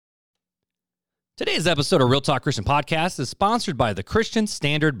Today's episode of Real Talk Christian Podcast is sponsored by the Christian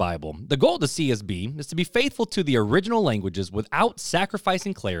Standard Bible. The goal of the CSB is to be faithful to the original languages without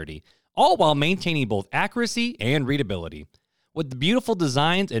sacrificing clarity, all while maintaining both accuracy and readability. With the beautiful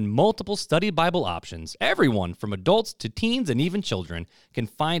designs and multiple study Bible options, everyone from adults to teens and even children can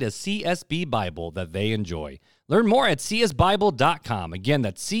find a CSB Bible that they enjoy. Learn more at csbible.com. Again,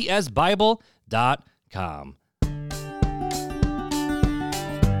 that's csbible.com.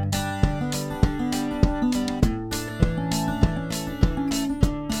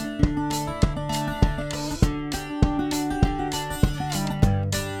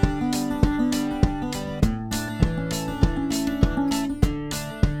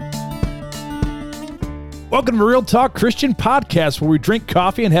 Welcome to Real Talk Christian Podcast, where we drink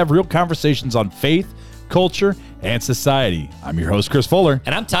coffee and have real conversations on faith, culture, and society. I'm your host, Chris Fuller.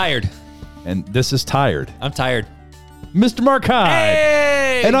 And I'm tired. And this is Tired. I'm tired. Mr. Mark Hyde.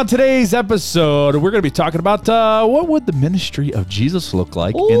 Hey! And on today's episode, we're going to be talking about what would the ministry of Jesus look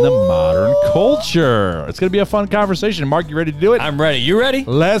like in the modern culture. It's going to be a fun conversation. Mark, you ready to do it? I'm ready. You ready?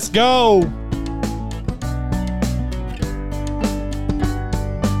 Let's go.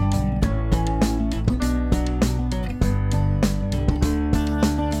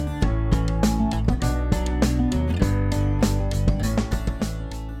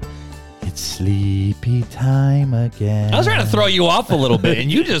 Sleepy time again. I was trying to throw you off a little bit,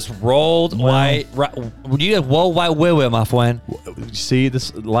 and you just rolled my friend. See,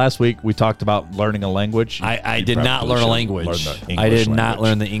 this last week we talked about learning a language. I did not learn a language. I did not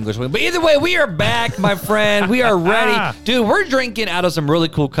learn the English language. But either way, we are back, my friend. We are ready. Dude, we're drinking out of some really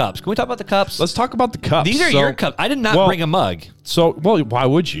cool cups. Can we talk about the cups? Let's talk about the cups. These are your cups. I did not bring a mug. Why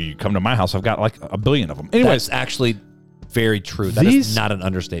would you? You come to my house. I've got like a billion of them. Anyways, that's actually very true. That is not an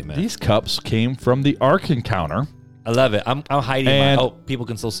understatement. These cups came from the Ark Encounter. I love it. I'm hiding people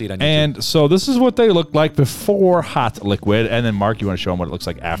can still see it on YouTube. And so this is what they look like before hot liquid. And then, Mark, you want to show them what it looks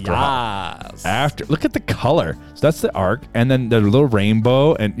like after hot? After. Look at the color. So that's the Ark. And then the little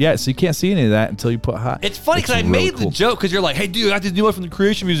rainbow. And yeah, so you can't see any of that until you put hot. It's funny because I made the joke because you're like, hey, dude, I got this new one from the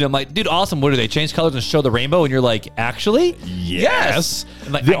Creation Museum. I'm like, dude, awesome. What do they change colors and show the rainbow? And you're like, actually? Yes.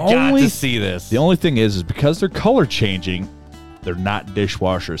 I'm like, I got to see this. The only thing is because they're color changing, they're not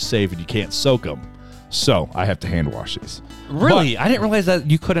dishwasher safe and you can't soak them. So I have to hand wash these. Really? But I didn't realize that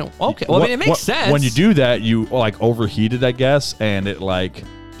you couldn't. Okay. Well, I mean, it makes sense. When you do that, you like overheat it, I guess, and it like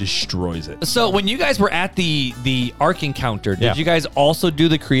destroys it. So when you guys were at the Ark Encounter, did you guys also do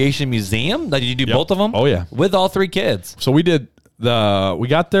the Creation Museum? Did you do both of them? Oh, yeah. With all three kids? So we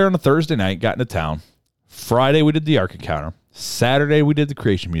got there on a Thursday night, got into town. Friday, we did the Ark Encounter. Saturday, we did the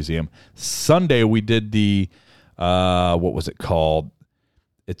Creation Museum. Sunday, we did the, what was it called?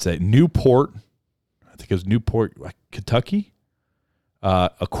 It's a Newport. I think it was Newport, Kentucky,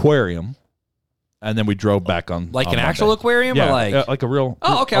 aquarium, and then we drove back on like on an Monday. Actual aquarium, yeah, or like a real.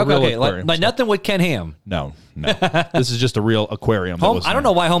 Oh, okay. Like nothing with Ken Ham. No. This is just a real aquarium. I don't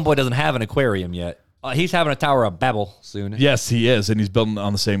know why Homeboy doesn't have an aquarium yet. He's having a Tower of Babel soon. Yes, he is, and he's building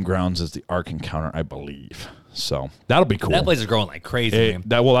on the same grounds as the Ark Encounter, I believe. So that'll be cool. That place is growing like crazy.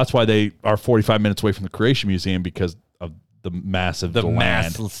 That's why they are 45 minutes away from the Creation Museum because of the massive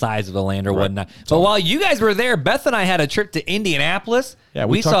size of the land or whatnot. So while you guys were there, Beth and I had a trip to Indianapolis. Yeah,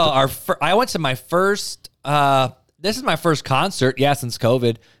 we saw I went to my first. This is my first concert. Yeah, since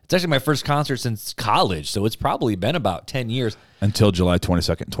COVID. It's actually my first concert since college, so it's probably been about 10 years. Until July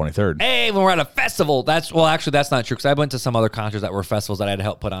 22nd and 23rd. Hey, when we're at a festival, that's not true because I went to some other concerts that were festivals that I had to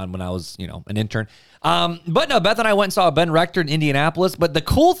help put on when I was, an intern. But no, Beth and I went and saw Ben Rector in Indianapolis. But the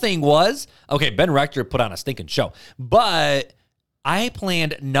cool thing was, Ben Rector put on a stinking show, but I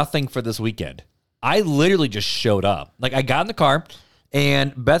planned nothing for this weekend. I literally just showed up. Like I got in the car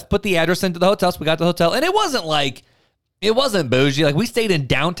and Beth put the address into the hotel. So we got to the hotel and it wasn't bougie. Like we stayed in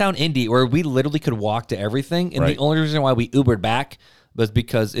downtown Indy where we literally could walk to everything. And the only reason why we Ubered back was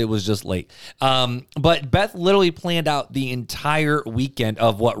because it was just late. But Beth literally planned out the entire weekend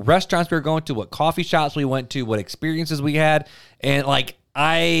of what restaurants we were going to, what coffee shops we went to, what experiences we had. And like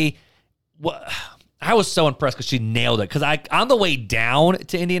I was so impressed because she nailed it. Because on the way down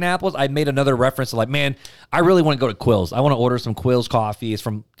to Indianapolis, I made another reference to like, man, I really want to go to Quills. I want to order some Quills coffee. It's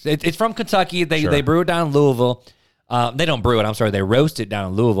from Kentucky. They brew it down in Louisville. They don't brew it. I'm sorry. They roast it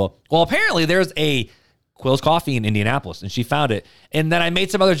down in Louisville. Well, apparently there's a Quills Coffee in Indianapolis, and she found it. And then I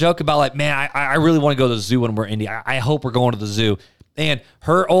made some other joke about like, man, I really want to go to the zoo when we're in Indy. I hope we're going to the zoo. And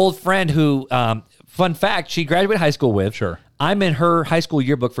her old friend who, fun fact, she graduated high school with. Sure. I'm in her high school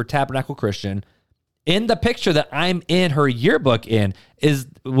yearbook for Tabernacle Christian. in the picture that I'm in her yearbook in is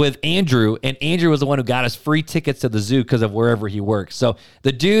with Andrew, and Andrew was the one who got us free tickets to the zoo because of wherever he works. So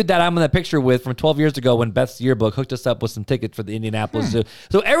the dude that I'm in the picture with from 12 years ago when Beth's yearbook hooked us up with some tickets for the Indianapolis Zoo.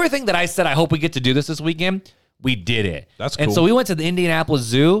 So everything that I said, I hope we get to do this weekend, we did it. That's cool. And so we went to the Indianapolis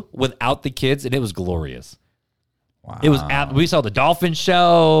Zoo without the kids, and it was glorious. Wow. It was. We saw the dolphin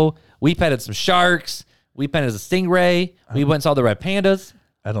show. We petted some sharks. We petted a stingray. We went and saw the red pandas.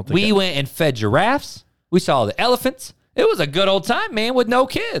 I don't think We went and fed giraffes. We saw the elephants. It was a good old time, man, with no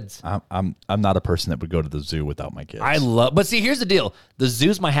kids. I'm not a person that would go to the zoo without my kids. But see, here's the deal. The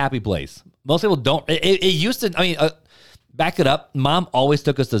zoo's my happy place. Most people don't. It used to, back it up. Mom always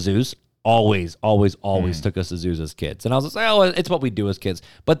took us to zoos. Always took us to zoos as kids. And I was just like, oh, it's what we do as kids.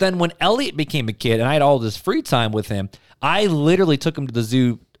 But then when Elliot became a kid and I had all this free time with him, I literally took him to the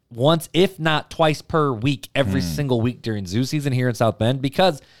zoo once, if not twice per week, every single week during zoo season here in South Bend,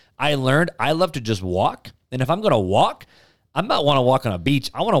 because I learned I love to just walk. And if I'm going to walk, I not want to walk on a beach.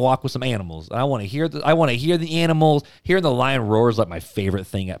 I want to walk with some animals. And I want to hear the animals. Hearing the lion roar is like my favorite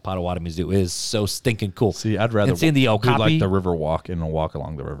thing at Potawatomi Zoo. It is so stinking cool. See, I'd rather and seeing the do okapi, like the river walk and walk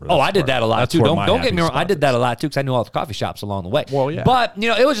along the river. I did that a lot too. Don't get me wrong. I did that a a lot too because I knew all the coffee shops along the way. Well, yeah. But,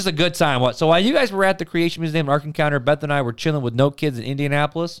 it was just a good time. So while you guys were at the Creation Museum and Ark Encounter, Beth and I were chilling with no kids in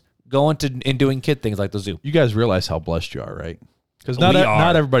Indianapolis, going to and doing kid things like the zoo. You guys realize how blessed you are, right? Because not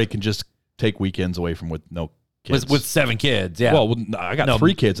everybody can just take weekends away from with no kids. With 7 kids, yeah. Well, I got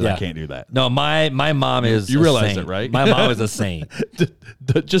 3 kids and I can't do that. No, my mom is You a realize saint. it, right? My mom is a saint.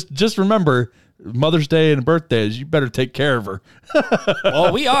 Just remember, Mother's Day and birthdays, you better take care of her.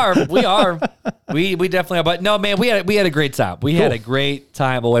 Well, we are. We definitely are. But no, man, we had a great time. We had a great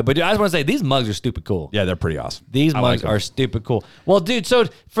time away. But dude, I just want to say, these mugs are stupid cool. Yeah, they're pretty awesome. These mugs are stupid cool. Well, dude, so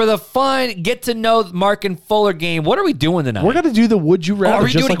for the fun, get to know Mark and Fuller game, what are we doing tonight? We're going to do the Would You Rather. Are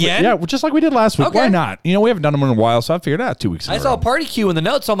we doing it again? Yeah, just like we did last week. Okay. Why not? We haven't done them in a while, so I figured out 2 weeks ago. I saw a party queue in the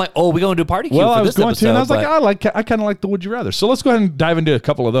notes, so I'm like, we're going to do a party queue Well, for I was this going episode. to, and I was like, I kind of like the Would You Rather. So let's go ahead and dive into a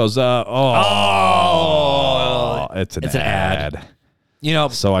couple of those. It's an ad.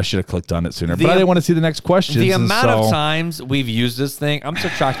 So I should have clicked on it sooner, but I didn't want to see the next questions. The amount of times we've used this thing, I'm so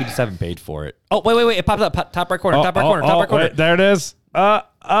shocked you just haven't paid for it. Oh, wait. It popped up. Top right corner. Top right corner. Wait, there it is.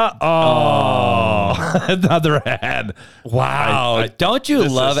 Another ad. Wow. Don't you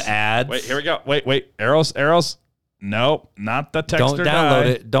love ads? Wait, here we go. Wait. Arrows. No, not the text. Don't download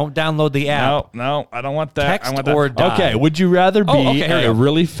it. Don't download the app. No, I don't want that. Text I want that. or die. Okay, would you rather be a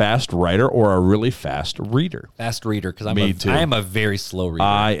really fast writer or a really fast reader? Fast reader, because too. I am a very slow reader.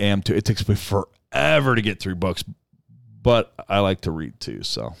 I am too. It takes me forever to get through books, but I like to read too.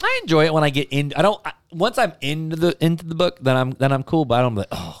 So I enjoy it when I get in. Once I'm into the book, then I'm cool. But I'm like,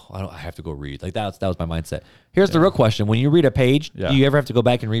 I have to go read. Like that was my mindset. Here's the real question: when you read a page, do you ever have to go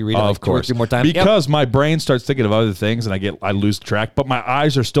back and reread it? Of course, 2 or 3 more times. Because my brain starts thinking of other things, and I lose track. But my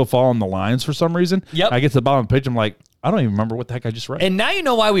eyes are still following the lines for some reason. Yep. I get to the bottom of the page, I'm like, I don't even remember what the heck I just read. And now you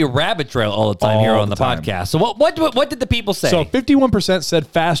know why we rabbit trail all the time here on the podcast. So what did the people say? So 51% said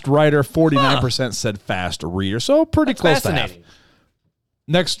fast writer, 49% said fast reader. So pretty close to half.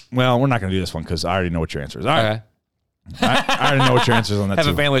 Next, well, we're not going to do this one because I already know what your answer is. All right. Okay. I already know what your answer is on that. Have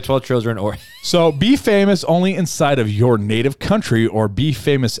a family of 12 children, or so be famous only inside of your native country, or be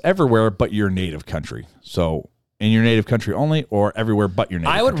famous everywhere but your native country. So in your native country only, or everywhere but your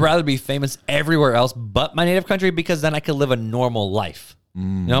native country. I would rather be famous everywhere else but my native country, because then I could live a normal life. You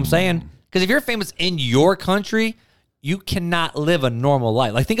know what I'm saying? Because if you're famous in your country, you cannot live a normal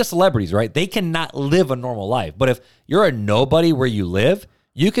life. Like, think of celebrities, right? They cannot live a normal life. But if you're a nobody where you live,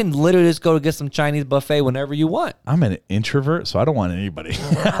 you can literally just go to get some Chinese buffet whenever you want. I'm an introvert, so I don't want anybody.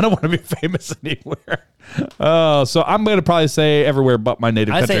 I don't want to be famous anywhere. So I'm going to probably say everywhere but my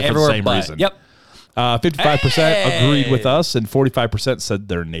native country for the same reason. Yep. 55% agreed with us, and 45% said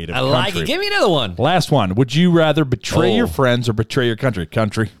their native country. I like it. Give me another one. Last one. Would you rather betray your friends or betray your country?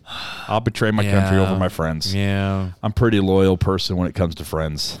 Country. I'll betray my country over my friends. Yeah. I'm a pretty loyal person when it comes to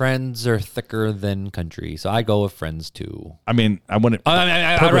friends. Friends are thicker than country, so I go with friends too. I mean, I wouldn't.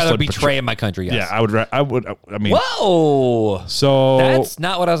 I'd rather betray my country. Yes. Yeah, I would. I mean, whoa. So that's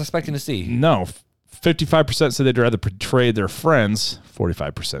not what I was expecting to see. No. 55% said they'd rather betray their friends.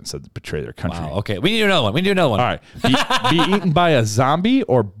 45% said betray their country. Wow, okay. We need another one. All right. Be eaten by a zombie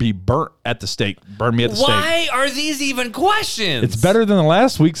or be burnt at the stake. Burn me at the stake. Why are these even questions? It's better than the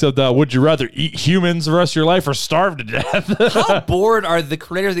last week's of the would you rather eat humans the rest of your life or starve to death? How bored are the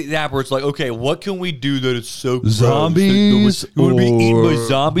creators of the app where it's like, okay, what can we do that is so gross? Zombies? You want to be eaten by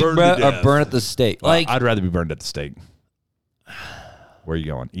zombies, burn bro, to or death? burn at the stake? Like, I'd rather be burned at the stake. Where are you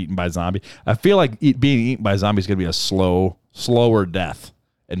going? Eaten by zombie? I feel like being eaten by a zombie is going to be a slower death.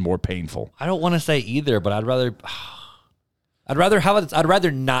 and more painful? I don't want to say either, but I'd rather I'd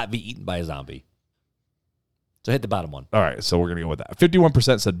rather not be eaten by a zombie. So hit the bottom one. All right, so we're gonna go with that.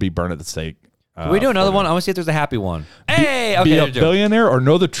 51% said be burned at the stake. Can we do another one? I want to see if there's a happy one. Hey, okay. Be a billionaire or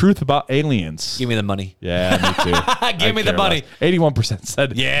know the truth about aliens. Give me the money. Yeah, me too. Give me the money. 81%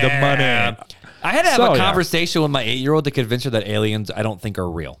 said the money. I had to have a conversation with my 8-year-old to convince her that aliens I don't think are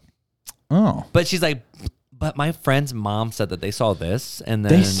real. Oh. But she's like, but my friend's mom said that they saw this, and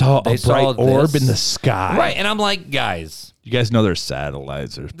then they saw a bright orb in the sky. Right, and I'm like, guys. You guys know there's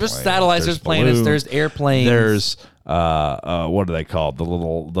satellites. There's satellites, there's planets, there's airplanes. There's, what are they called? The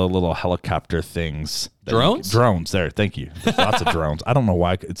little helicopter things. Drones? Drones, there. Thank you. There's lots of drones. I don't know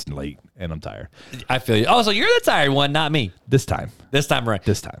why it's late and I'm tired. I feel you. Oh, so you're the tired one, not me. This time. Right.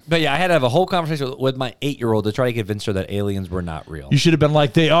 This time. But yeah, I had to have a whole conversation with my 8-year-old to try to convince her that aliens were not real. You should have been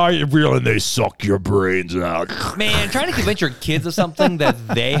like, they are real and they suck your brains out. Man, trying to convince your kids of something that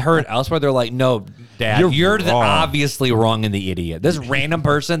they heard elsewhere, they're like, no, Dad, you're obviously wrong and the idiot. This random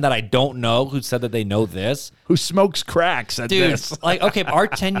person that I don't know who said that they know this. Who smokes crack said Dude, this. like, okay, our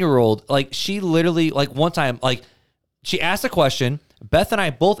 10-year-old, like, she literally, like, one time, like, she asked a question. Beth and I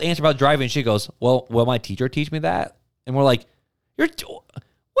both answered about driving. She goes, well, will my teacher teach me that? And we're like, what do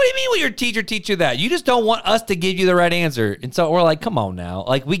you mean will your teacher teach you that? You just don't want us to give you the right answer. And so we're like, come on now.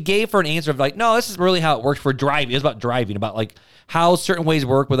 Like, we gave her an answer of like, no, this is really how it works for driving. It's about driving, about like how certain ways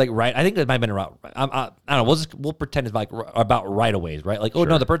work with like right. I think that might have been about, I don't know. We'll pretend it's like about right of ways, right? Like, oh,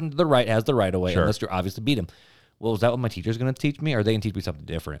 no, the person to the right has the right of way unless you obviously beat him. Well, is that what my teacher's going to teach me? Or are they going to teach me something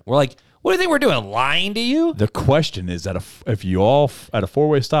different? We're like, what do you think we're doing? Lying to you? The question is that if you all, at a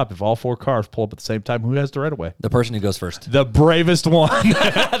 4-way stop, if all 4 cars pull up at the same time, who has the right of way? The person who goes first. The bravest one.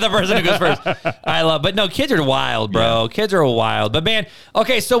 The person who goes first. But no, kids are wild, bro. Yeah. Kids are wild. But man,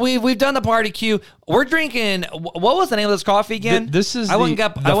 okay, so we've done the party queue. We're drinking, what was the name of this coffee again? This is I went and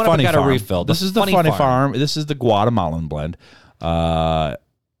got a refill. This is the Funny Farm. This is the Guatemalan blend. Yeah,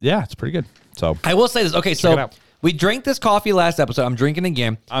 it's pretty good. So I will say this. Okay, so we drank this coffee last episode. I'm drinking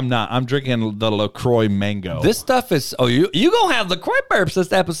again. I'm not. I'm drinking the LaCroix Mango. This stuff is... Oh, you gonna have LaCroix burps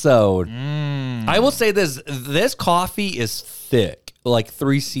this episode. I will say this. This coffee is thick. Like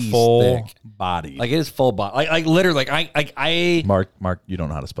 3 C's full thick. Body. Like it is full body. Like literally, like I... Mark, you don't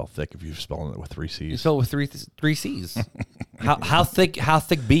know how to spell thick if you're spelling it with 3 C's. You spell it with three C's. How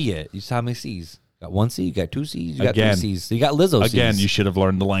thick be it? You saw how many C's? Got 1 C, you got 2 C's, you got 3 C's. So you got Lizzo C's. Again, you should have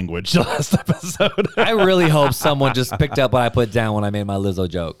learned the language last episode. I really hope someone just picked up what I put down when I made my Lizzo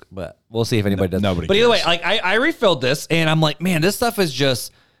joke, but we'll see if anybody does. Nobody But cares. either way, like I refilled this, and I'm like, man, this stuff is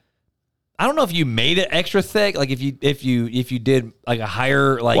just... I don't know if you made it extra thick, like if you did like a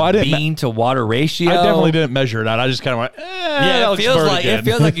higher bean to water ratio. I definitely didn't measure it out. I just kind of went, yeah. It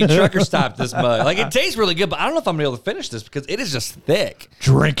feels like you trucker stopped this mug. Like it tastes really good, but I don't know if I'm gonna be able to finish this because it is just thick.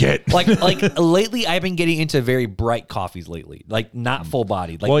 Drink it. Like lately, I've been getting into very bright coffees lately, like not full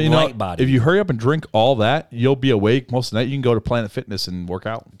bodied, like light bodied. If you hurry up and drink all that, you'll be awake most of the night. You can go to Planet Fitness and work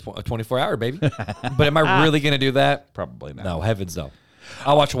out. 24-hour, baby. But am I really gonna do that? Probably not. No, heavens no.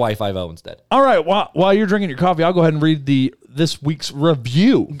 I'll watch Hawaii Five-0 instead. All right. While you're drinking your coffee, I'll go ahead and read this week's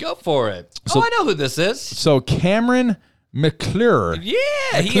review. Go for it. I know who this is. So Cameron McClure.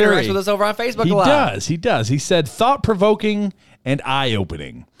 Yeah, he interacts with us over on Facebook a lot. He does. He said, thought-provoking and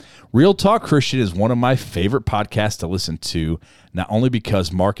eye-opening. Real Talk Christian is one of my favorite podcasts to listen to, not only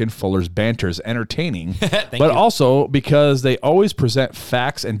because Mark and Fuller's banter is entertaining, but also because they always present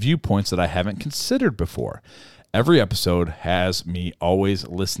facts and viewpoints that I haven't considered before. Every episode has me always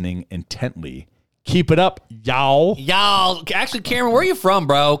listening intently. Keep it up, y'all. Y'all. Actually, Cameron, where are you from,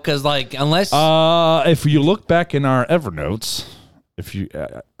 bro? Because, like, unless... if you look back in our Evernotes, if you...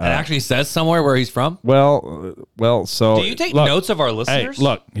 it actually says somewhere where he's from? Well, so... Do you take notes of our listeners? Hey,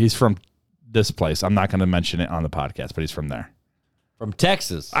 look, he's from this place. I'm not going to mention it on the podcast, but he's from there. From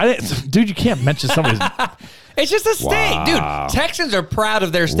Texas. Dude, you can't mention somebody's... It's just a state. Dude, Texans are proud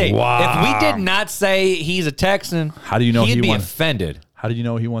of their state. Wow. If we did not say he's a Texan, how do you know he'd be offended. How do you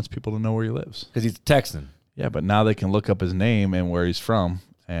know he wants people to know where he lives? Because he's a Texan. Yeah, but now they can look up his name and where he's from,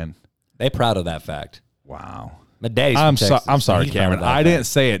 and they're proud of that fact. Wow. My daddy's I'm from Texas. I'm sorry, Cameron. I didn't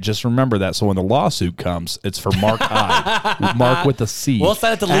say it. Just remember that. So when the lawsuit comes, it's for Mark Hyde. Mark with a C. We'll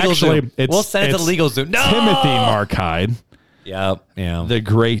send it to LegalZoom. We'll send it to LegalZoom. No! Timothy Mark Hyde. Yep. Yeah. The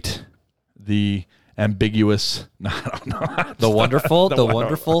great, the ambiguous, I don't know. The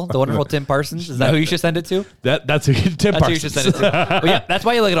wonderful Tim Parsons. Is that who you should send it to? That's who Tim Parsons. That's who you should send it to. Well, yeah, that's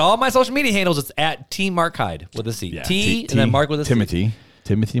why you look at all my social media handles. It's at T Mark Hyde with a C. Yeah, T and then Mark with a C.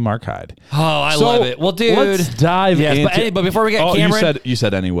 Timothy Mark Hyde. Oh, I love it. Well, dude, let's dive into. But before we get Cameron, you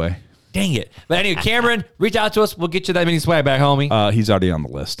said anyway. Dang it. But anyway, Cameron, reach out to us. We'll get you that mini swag back, homie. He's already on the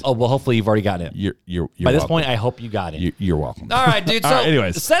list. Oh, well, hopefully you've already gotten it. You're By this welcome. point, I hope you got it. You're welcome. All right, dude. So All right,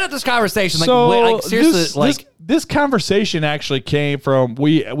 anyways. set up this conversation. Like, So like seriously, this conversation actually came from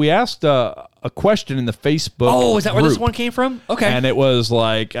we asked a question in the Facebook. oh, is that where this group. one came from? Okay. And it was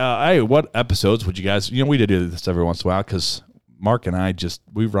like, hey, what episodes would you guys? We did do this every once in a while because Mark and I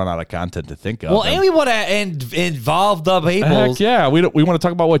we've run out of content to think of. well, and we want to involve the people. Heck yeah, we want to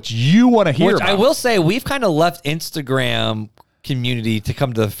talk about what you want to hear. Which I about. will say, we've kind of left Instagram community to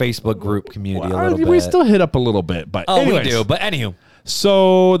come to the Facebook group community a little bit. We still hit up a little bit, but anyways. we do. But anywho.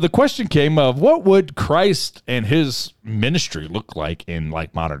 So the question came of what would Christ and his ministry look like in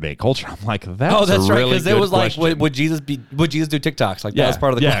like modern day culture? I'm like, that's That's a right. really Because good it was like, question. would Jesus do TikToks? Like that was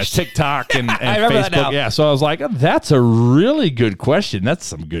part of the question. TikTok and I remember Facebook. that now. Yeah, so I was like, that's a really good question. That's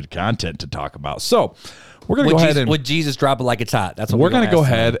some good content to talk about. So we're gonna go ahead and would Jesus drop it like it's hot? That's what we're going to go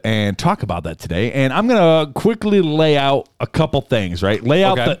ask ahead and talk about that today. And I'm going to quickly lay out a couple things, right? Lay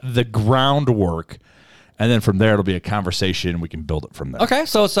out Okay. the groundwork. And then from there, it'll be a conversation. We can build it from there. Okay,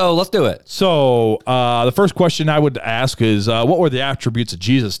 so let's do it. So the first question I would ask is, what were the attributes of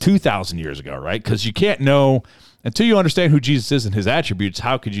Jesus 2,000 years ago, right? Because you can't know until you understand who Jesus is and his attributes.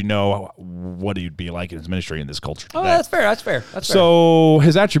 How could you know what he'd be like in his ministry in this culture today? Oh, that's fair. That's fair. So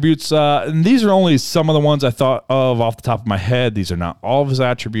his attributes, and these are only some of the ones I thought of off the top of my head. These are not all of his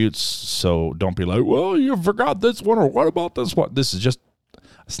attributes. So don't be like, well, you forgot this one, or what about this one? This is just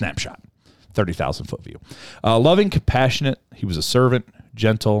a snapshot. 30,000 foot view. Loving, compassionate. He was a servant,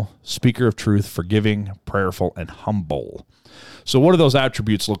 gentle, speaker of truth, forgiving, prayerful, and humble. So what do those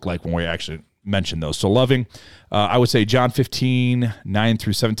attributes look like when we actually mention those? So loving, I would say John 15, 9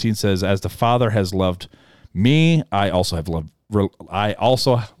 through 17 says, as the Father has loved me, I also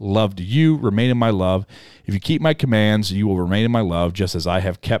loved you. Remain in my love. If you keep my commands, you will remain in my love, just as I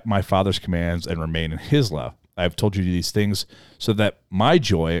have kept my Father's commands and remain in his love. I have told you these things so that my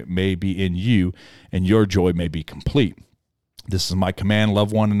joy may be in you and your joy may be complete. This is my command,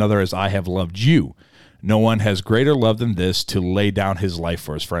 love one another as I have loved you. No one has greater love than this, to lay down his life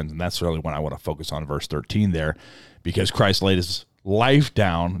for his friends. And that's really when I want to focus on verse 13 there, because Christ laid his life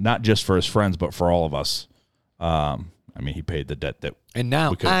down, not just for his friends, but for all of us. He paid the debt that And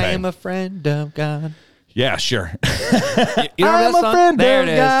now we couldn't I pay. am a friend of God. Yeah, sure. You know I'm that a song? friend There of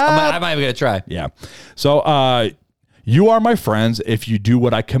it is. God. I might be going to try. Yeah. So you are my friends if you do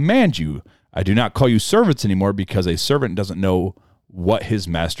what I command you. I do not call you servants anymore, because a servant doesn't know what his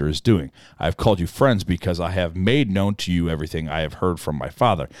master is doing. I have called you friends because I have made known to you everything I have heard from my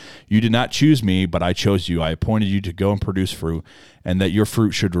Father. You did not choose me, but I chose you. I appointed you to go and produce fruit, and that your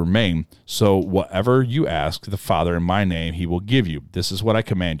fruit should remain. So whatever you ask the Father in my name, he will give you. This is what I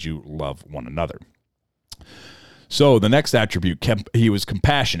command you, love one another. So the next attribute, he was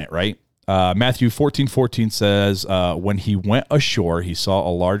compassionate, right? Matthew 14:14 says, when he went ashore, he saw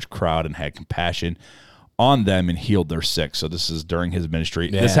a large crowd and had compassion on them and healed their sick. So this is during his ministry.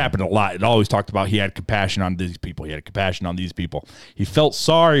 Yeah. This happened a lot. It always talked about he had compassion on these people. He had compassion on these people. He felt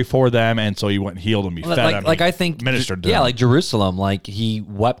sorry for them, and so he went and healed them. He fed them. Like He I think, ministered to yeah, them. like Jerusalem, like he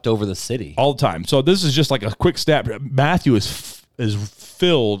wept over the city. All the time. So this is just like a quick stat. Matthew is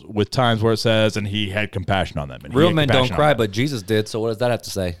filled with times where it says, and he had compassion on them. And Real men don't cry, but Jesus did. So what does that have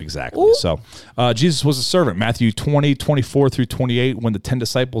to say? Exactly. Ooh. So Jesus was a servant. Matthew 20:24 through 28. When the 10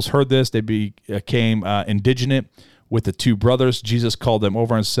 disciples heard this, they became indignant with the two brothers. Jesus called them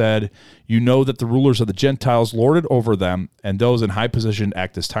over and said, you know that the rulers of the Gentiles lord it over them, and those in high position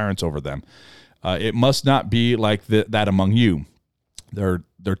act as tyrants over them. It must not be like that among you. They're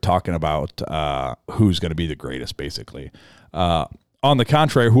talking about who's going to be the greatest, basically. On the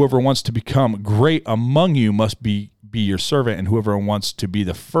contrary, whoever wants to become great among you must be your servant, and whoever wants to be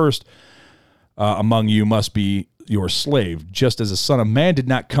the first among you must be your slave, just as the Son of Man did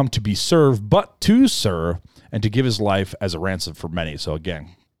not come to be served, but to serve, and to give his life as a ransom for many. So again,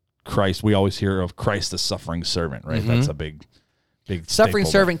 Christ, we always hear of Christ the suffering servant, right? That's a big Suffering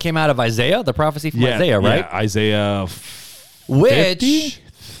staple servant came out of Isaiah, the prophecy from there. Isaiah, right? Yeah, Isaiah Which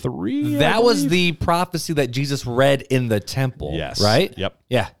 53. that was the prophecy that Jesus read in the temple. Yes. Right? Yep.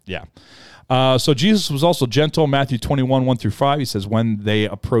 Yeah. Yeah. So Jesus was also gentle. Matthew 21, 1 through 5, he says, when they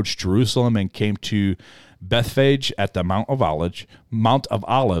approached Jerusalem and came to Bethphage at the Mount of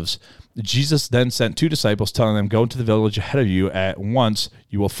Olives, Jesus then sent two disciples, telling them, go into the village ahead of you at once.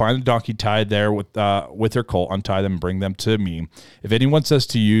 You will find a donkey tied there with their colt. Untie them and bring them to me. If anyone says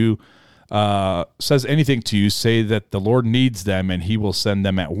anything to you, say that the Lord needs them, and he will send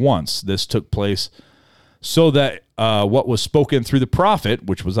them at once. This took place so that what was spoken through the prophet,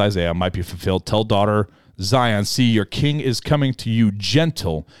 which was Isaiah, might be fulfilled. Tell daughter Zion, see, your king is coming to you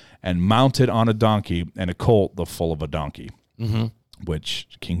gentle and mounted on a donkey and a colt, the foal of a donkey. Mm-hmm. Which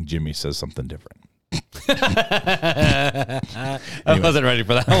King Jimmy says something different. I wasn't ready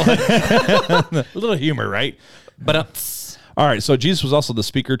for that one. A little humor, right? But all right, so Jesus was also the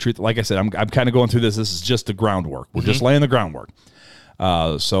speaker of truth. Like I said, I'm kind of going through this. This is just the groundwork. We're just laying the groundwork.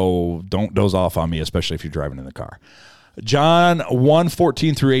 So don't doze off on me, especially if you're driving in the car. John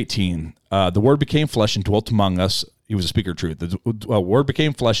 1:14 through 18. The Word became flesh and dwelt among us. He was a speaker of truth. The Word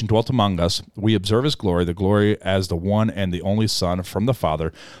became flesh and dwelt among us. We observe his glory, the glory as the one and the only Son from the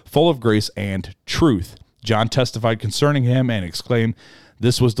Father, full of grace and truth. John testified concerning him and exclaimed,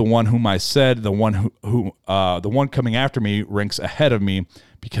 "This was the one whom I said, the one the one coming after me ranks ahead of me,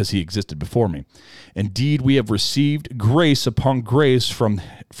 because he existed before me. Indeed, we have received grace upon grace from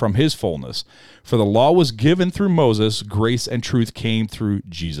his fullness. For the law was given through Moses, grace and truth came through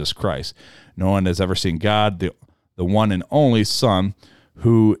Jesus Christ. No one has ever seen God, the one and only Son,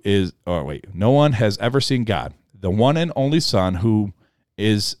 no one has ever seen God, the one and only Son, who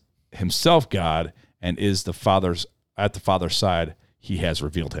is himself God and is at the Father's side. He has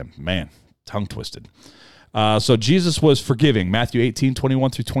revealed him." Man, tongue twisted. So Jesus was forgiving. Matthew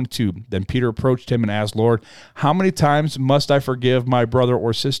 18:21 through 22. Then Peter approached him and asked, "Lord, how many times must I forgive my brother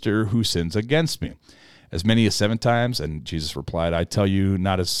or sister who sins against me? As many as 7 times?" And Jesus replied, "I tell you,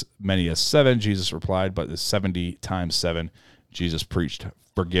 not as many as 7." Jesus replied, "but as 70 times 7. Jesus preached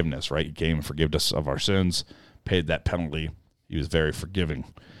forgiveness, right? He came and forgave us of our sins, paid that penalty. He was very forgiving.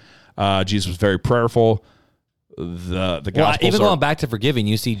 Jesus was very prayerful. The Gospels even going back to forgiving,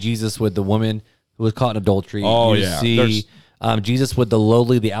 you see Jesus with the woman who was caught in adultery. Oh, you yeah. see Jesus with the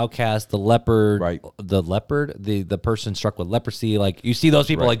lowly, the outcast, the leopard, Right. the person struck with leprosy. Like, you see those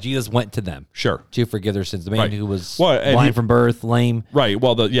people, like Jesus went to them. Sure. To forgive their sins. The man Right. who was and blind from birth, lame. Right.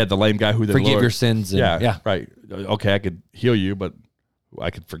 Well, the lame guy who Forgive your sins. And, yeah. Right. Okay, I could heal you, but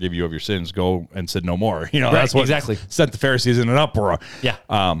I could forgive you of your sins. Go and sin no more. That's what exactly sent the Pharisees in an uproar. Yeah.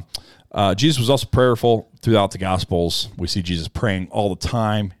 Jesus was also prayerful throughout the Gospels. We see Jesus praying all the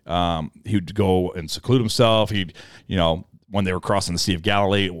time. He would go and seclude himself. He'd, when they were crossing the Sea of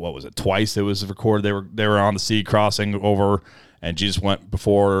Galilee, what was it? Twice it was recorded. They were on the sea crossing over, and Jesus went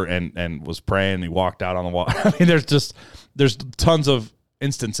before and was praying. He walked out on the water. I mean, there's tons of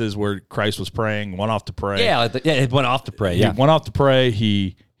instances where Christ was praying, went off to pray. Yeah, it went off to pray. He went off to pray.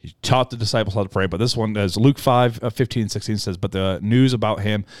 He taught the disciples how to pray. But this one, as Luke 5:15-16 says, but the news about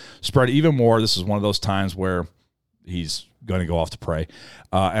him spread even more. This is one of those times where he's going to go off to pray.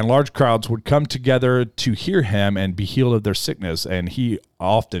 And large crowds would come together to hear him and be healed of their sickness. And he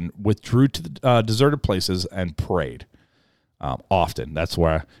often withdrew to the deserted places and prayed. Often. That's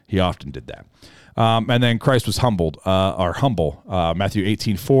where he often did that. And then Christ was humble. Matthew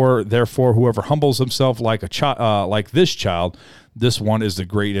 18:4. Therefore, whoever humbles himself like this child, this one is the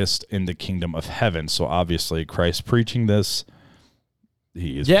greatest in the kingdom of heaven. So obviously, Christ preaching this,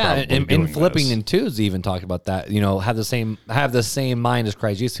 he is. Yeah, and in Philippians 2 is even talking about that. Have the same mind as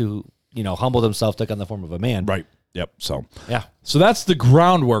Christ Jesus, who humbled himself, took on the form of a man. Right. Yep. So yeah. So that's the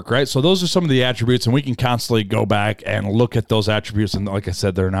groundwork, right? So those are some of the attributes, and we can constantly go back and look at those attributes. And like I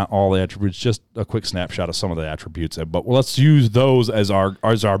said, they're not all the attributes; just a quick snapshot of some of the attributes. But let's use those as our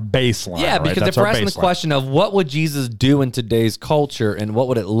baseline. Yeah, right? because That's if we're asking the question of what would Jesus do in today's culture, and what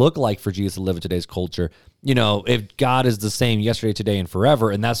would it look like for Jesus to live in today's culture, if God is the same yesterday, today, and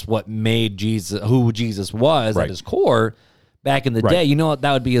forever, and that's what made Jesus who Jesus was at his core back in the day,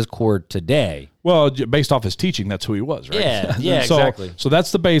 that would be his core today. Well, based off his teaching, that's who he was, right? Yeah, exactly. So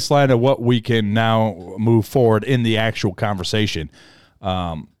that's the baseline of what we can now move forward in the actual conversation.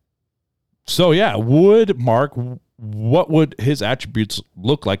 What would his attributes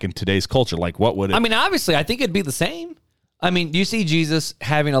look like in today's culture? Like, what would it? I mean, obviously, I think it'd be the same. I mean, you see Jesus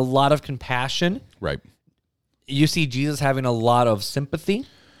having a lot of compassion. Right. You see Jesus having a lot of sympathy.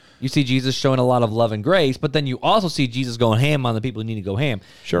 You see Jesus showing a lot of love and grace, but then you also see Jesus going ham on the people who need to go ham.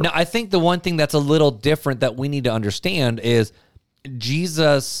 Sure. Now, I think the one thing that's a little different that we need to understand is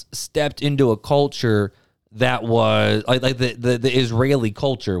Jesus stepped into a culture that was like the Israeli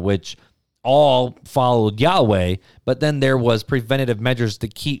culture, which all followed Yahweh, but then there was preventative measures to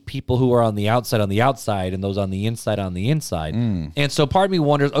keep people who are on the outside, and those on the inside. And so part of me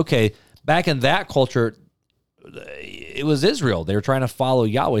wonders, okay, back in that culture, it was Israel. They were trying to follow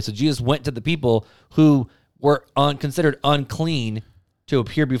Yahweh. So Jesus went to the people who were considered unclean to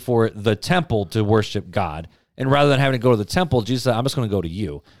appear before the temple to worship God. And rather than having to go to the temple, Jesus said, I'm just going to go to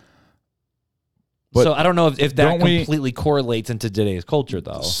you. But so I don't know if that completely correlates into today's culture,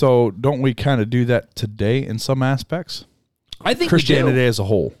 though. So don't we kind of do that today in some aspects? I think Christianity as a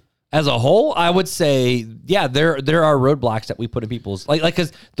whole. As a whole, I would say, yeah, there are roadblocks that we put in people's like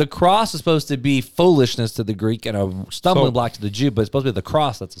because the cross is supposed to be foolishness to the Greek and a stumbling block to the Jew, but it's supposed to be the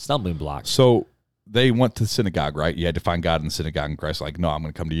cross that's a stumbling block. So they went to the synagogue, right? You had to find God in the synagogue, and Christ like, no, I'm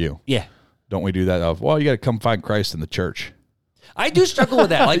going to come to you. Yeah. Don't we do that? Well, you got to come find Christ in the church. I do struggle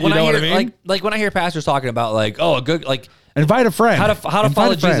with that. Like when I hear, what I mean? like when I hear pastors talking about like, oh, a good like invite a friend, how to Invite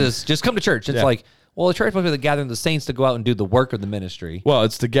follow a friend. Jesus, just come to church. It's like, well, the church is supposed to be the gathering of the saints to go out and do the work of the ministry. Well,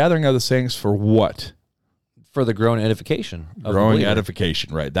 it's the gathering of the saints for what? For the growing edification. Of Growing the believer.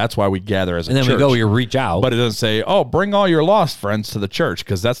 edification, right? That's why we gather as a And then church. we go, we reach out. But it doesn't say, oh, bring all your lost friends to the church,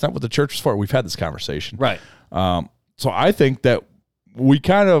 because that's not what the church is for. We've had this conversation. Right. So I think that we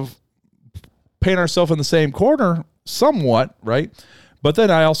kind of paint ourselves in the same corner somewhat, right? But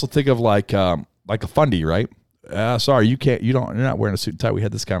then I also think of like a fundy, right? Sorry, you're not wearing a suit and tie. We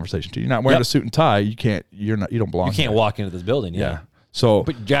had this conversation too. You're not wearing a suit and tie. You don't belong. You can't here. walk into this building. Yeah. So,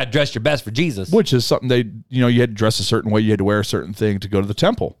 But you got to dress your best for Jesus. which is something you had to dress a certain way. You had to wear a certain thing to go to the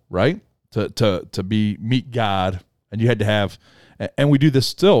temple, right? To meet God, and you had to have, and we do this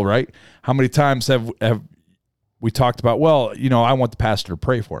still, right? How many times have we talked about? Well, I want the pastor to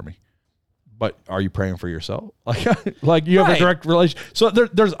pray for me. But are you praying for yourself? Like you have a direct relation. So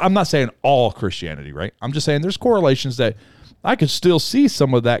there's. I'm not saying all Christianity, right? I'm just saying there's correlations that I could still see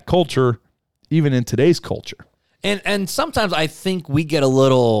some of that culture, even in today's culture. And sometimes I think we get a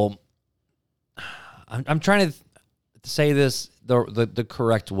little. I'm trying to say this the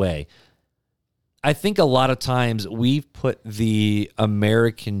correct way. I think a lot of times we've put the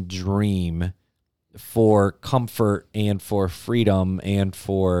American dream for comfort and for freedom and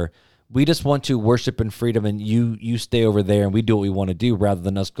for. We just want to worship in freedom, and you stay over there, and we do what we want to do, rather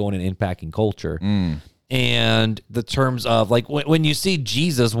than us going and impacting culture. And the terms of like when you see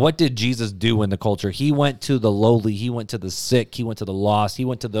Jesus, what did Jesus do in the culture? He went to the lowly, he went to the sick, he went to the lost, he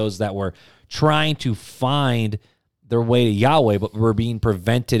went to those that were trying to find their way to Yahweh, but were being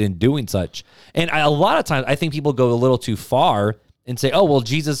prevented in doing such. And a lot of times, I think people go a little too far and say, oh, well,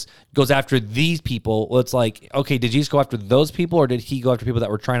 Jesus goes after these people. Well, it's like, okay, did Jesus go after those people, or did he go after people that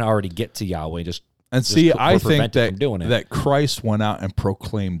were trying to already get to Yahweh? I think that Christ went out and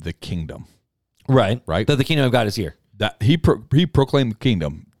proclaimed the kingdom. Right. Right. That the kingdom of God is here. That he proclaimed the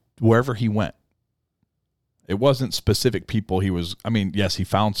kingdom wherever he went. It wasn't specific people. He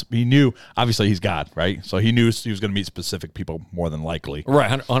knew, obviously he's God, right? So he knew he was going to meet specific people more than likely. Right,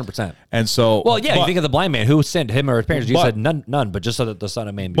 100%. And so, well, yeah, you think of the blind man who sinned, him or his parents. Jesus said none, but just so that the Son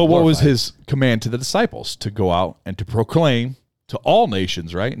of Man be glorified. What was his command to the disciples? To go out and to proclaim to all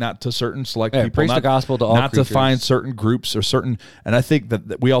nations, right? Not to certain select people. Preach the gospel to all Not creatures. to find certain groups or certain, and I think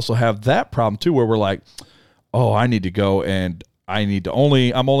that we also have that problem too, where we're like, oh, I need to go and I'm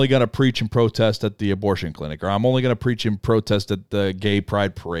only going to preach and protest at the abortion clinic, or I'm only going to preach and protest at the gay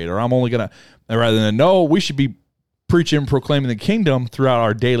pride parade, or I'm only going to, rather than, no, we should be preaching and proclaiming the kingdom throughout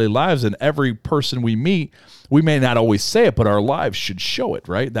our daily lives. And every person we meet, we may not always say it, but our lives should show it,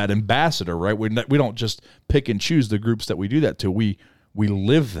 right? That ambassador, right? We don't just pick and choose the groups that we do that to. We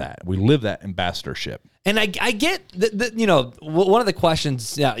live that. We live that ambassadorship. And I get that, one of the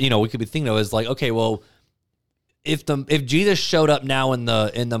questions, we could be thinking of is like, okay, well, if Jesus showed up now in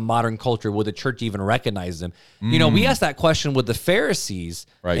the modern culture, would the church even recognize him? We asked that question with the Pharisees,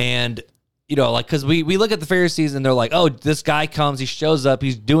 right? And because we look at the Pharisees and they're like, oh, this guy comes, he shows up,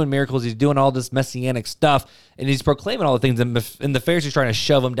 he's doing miracles, he's doing all this messianic stuff, and he's proclaiming all the things, and the Pharisees trying to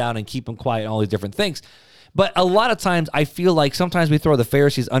shove him down and keep him quiet and all these different things. But a lot of times, I feel like sometimes we throw the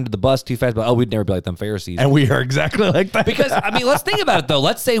Pharisees under the bus too fast. But we'd never be like them Pharisees, and we are exactly like that. Because let's think about it though.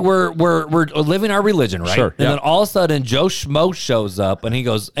 Let's say we're living our religion, right? Sure. And then all of a sudden, Joe Schmo shows up, and he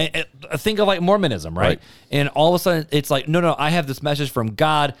goes, think of like Mormonism, right? And all of a sudden, it's like, no, I have this message from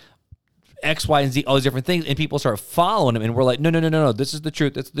God, X, Y, and Z, all these different things, and people start following him, and we're like, no, this is the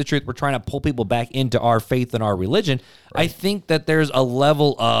truth. This is the truth. We're trying to pull people back into our faith and our religion. Right. I think that there's a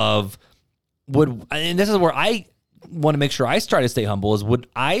level of and this is where I want to make sure I try to stay humble, is would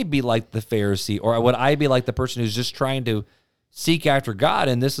I be like the Pharisee, or would I be like the person who's just trying to seek after God,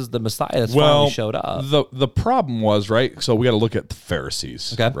 and this is the Messiah that's finally showed up? The problem was, right, so we got to look at the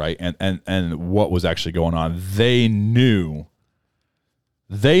Pharisees, okay, right, and what was actually going on. They knew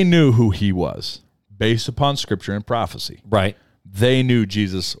who he was based upon scripture and prophecy, right? They knew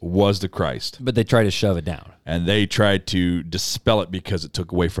Jesus was the Christ, but they tried to shove it down, and they tried to dispel it because it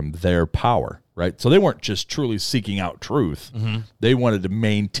took away from their power, right? So they weren't just truly seeking out truth. Mm-hmm. They wanted to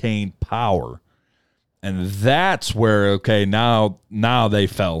maintain power. And that's where, okay, now they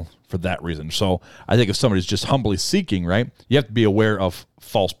fell for that reason. So I think if somebody's just humbly seeking, right, you have to be aware of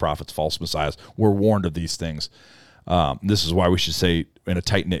false prophets, false messiahs. We're warned of these things. This is why we should say in a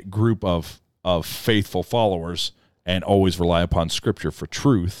tight-knit group of faithful followers and always rely upon Scripture for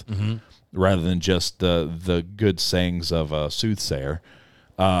truth rather than just the good sayings of a soothsayer.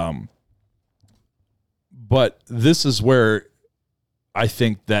 But this is where I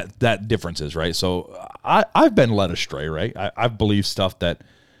think that difference is, right? So I've been led astray, right? I've believed stuff that,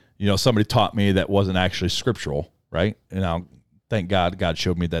 somebody taught me that wasn't actually scriptural, right? And now, thank God, God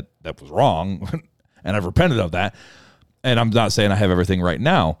showed me that was wrong, and I've repented of that. And I'm not saying I have everything right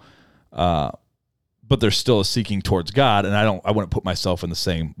now, but there's still a seeking towards God, and I wouldn't put myself in the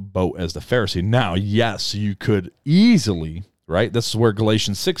same boat as the Pharisee. Now, yes, you could easily, right? This is where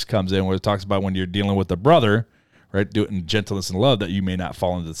Galatians 6 comes in, where it talks about when you're dealing with a brother, right? Do it in gentleness and love, that you may not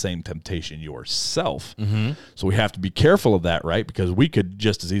fall into the same temptation yourself. So we have to be careful of that, right? Because we could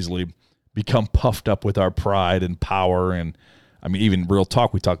just as easily become puffed up with our pride and power. And I mean, even real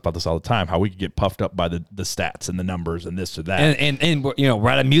talk, we talk about this all the time, how we could get puffed up by the stats and the numbers and this or that. And we're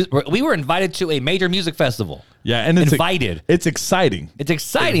at a we were invited to a major music festival. Yeah, and it's invited. It's exciting. It's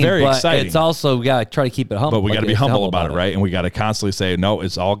exciting, very but exciting. it's also, we got to try to keep it humble. But we got to be humble about it, right? And we got to constantly say, no,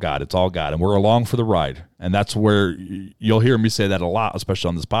 it's all God. It's all God. And we're along for the ride. And that's where you'll hear me say that a lot, especially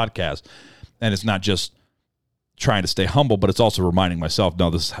on this podcast. And it's not just trying to stay humble, but it's also reminding myself,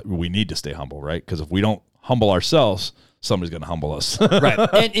 no, we need to stay humble, right? Because if we don't humble ourselves, somebody's going to humble us. Right.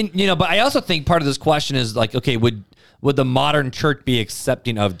 And but I also think part of this question is like, okay, would the modern church be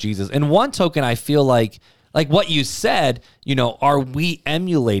accepting of Jesus? And one token, I feel like what you said, are we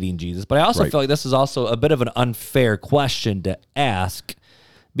emulating Jesus? But I also feel like this is also a bit of an unfair question to ask,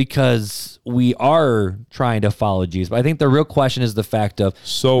 because we are trying to follow Jesus. But I think the real question is the fact of,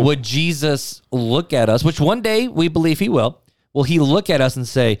 would Jesus look at us, which one day we believe he will he look at us and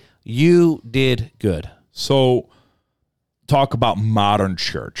say, you did good? So talk about modern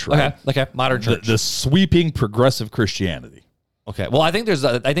church, right? Okay. Modern church. The sweeping progressive Christianity. Okay. Well, I think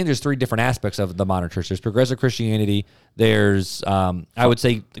there's three different aspects of the modern church. There's progressive Christianity. There's I would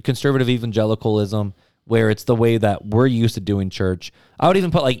say conservative evangelicalism, where it's the way that we're used to doing church. I would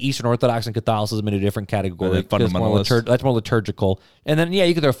even put like Eastern Orthodox and Catholicism in a different category. Fundamentalist. That's more liturgical. And then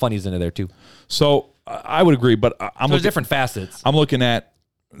you can throw funnies into there too. So I would agree, but there's different facets. I'm looking at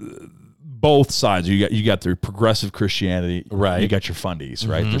both sides. You got the progressive Christianity, right? You got your fundies,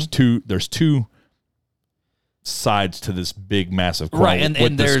 right? There's two sides to this big massive coin, right? And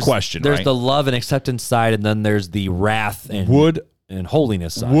this there's question, there's right? the love and acceptance side, and then there's the wrath and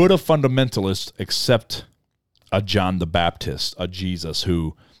holiness side. Would a fundamentalist accept a John the Baptist, a Jesus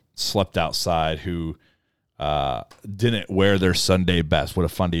who slept outside, who didn't wear their Sunday best? Would a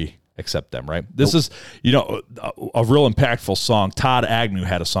fundy accept them, right? This is, a real impactful song. Todd Agnew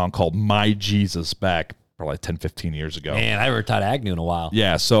had a song called My Jesus back probably 10, 15 years ago. Man, I haven't heard Todd Agnew in a while.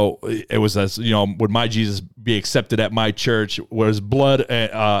 Yeah, so it was as, would my Jesus be accepted at my church? Was blood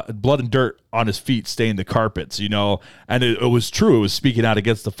and dirt on his feet stain the carpets, And it was true. It was speaking out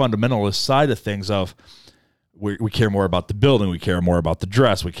against the fundamentalist side of things of we care more about the building, we care more about the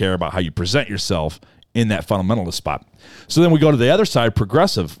dress, we care about how you present yourself in that fundamentalist spot. So then we go to the other side,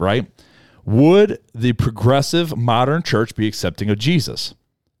 progressive, right? Would the progressive modern church be accepting of Jesus?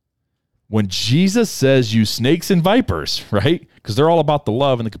 When Jesus says, you snakes and vipers, right? Because they're all about the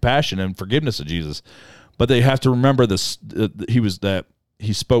love and the compassion and forgiveness of Jesus. But they have to remember this,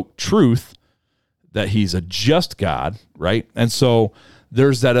 he spoke truth, that he's a just God, right? And so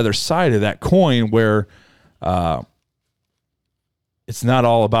there's that other side of that coin where it's not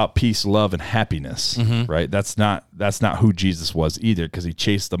all about peace, love, and happiness, right? That's not who Jesus was either, because he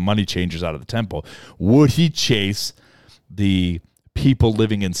chased the money changers out of the temple. Would he chase the people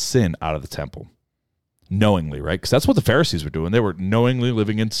living in sin out of the temple knowingly, right? Because that's what the Pharisees were doing. They were knowingly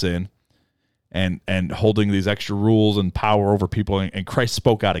living in sin and holding these extra rules and power over people, and Christ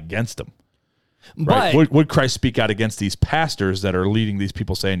spoke out against them. Right? But would Christ speak out against these pastors that are leading these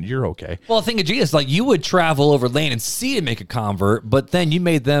people saying, you're okay? Well, think of Jesus. Like, you would travel over land and sea to make a convert, but then you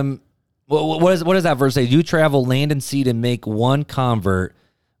made them, what does that verse say? You travel land and sea to make one convert,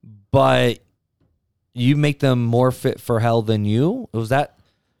 but you make them more fit for hell than you? Was that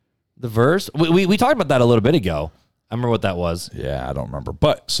the verse? We talked about that a little bit ago. I remember what that was. Yeah, I don't remember.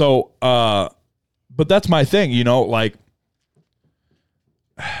 But so, but that's my thing, like,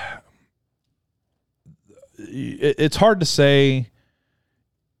 it's hard to say,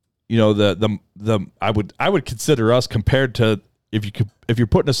 I would consider us compared to, if you're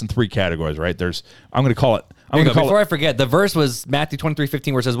putting us in three categories, right? I'm going to call it. Before I forget, the verse was Matthew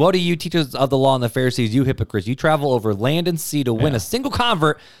 23:15, where it says, "Woe to you, teachers of the law and the Pharisees, you hypocrites! You travel over land and sea to win a single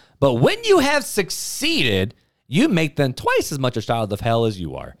convert, but when you have succeeded, you make them twice as much a child of hell as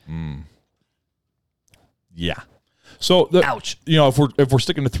you are." Yeah. So, Ouch. if we're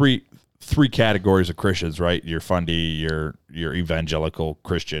sticking to three categories of Christians, right? Your fundy, your evangelical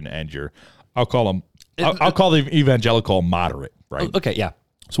Christian, and I'll call the evangelical moderate, right? Okay, yeah.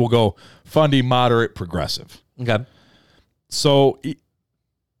 So we'll go fundy, moderate, progressive. Okay. So,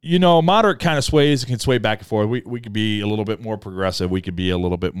 moderate kind of sways. It can sway back and forth. We could be a little bit more progressive. We could be a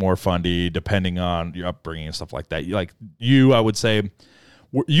little bit more fundy, depending on your upbringing and stuff like that. I would say,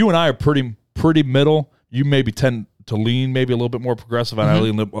 you and I are pretty middle. You maybe tend to lean maybe a little bit more progressive, and I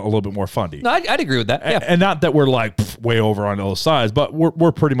lean a little bit more fundy. No, I'd agree with that. Yeah. And not that we're like way over on those sides, but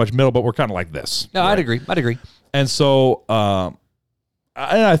we're pretty much middle, but we're kind of like this. No, right? I'd agree. And so,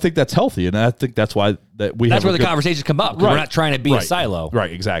 I think that's healthy, and I think that's why that's where the conversations come up. Right. We're not trying to be a silo.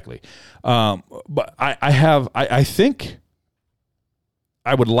 Right, exactly. But I think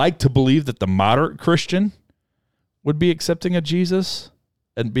I would like to believe that the moderate Christian would be accepting of Jesus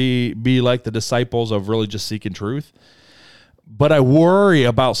and be like the disciples of really just seeking truth. But I worry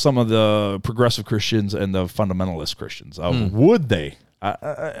about some of the progressive Christians and the fundamentalist Christians. Would they?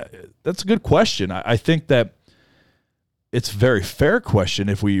 That's a good question. I think that it's a very fair question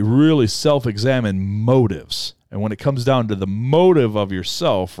if we really self-examine motives. And when it comes down to the motive of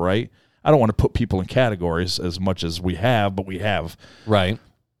yourself, right? I don't want to put people in categories as much as we have, but we have. Right.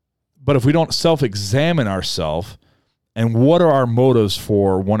 But if we don't self-examine ourselves, and what are our motives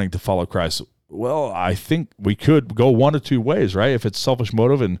for wanting to follow Christ? Well, I think we could go one of two ways, right? If it's selfish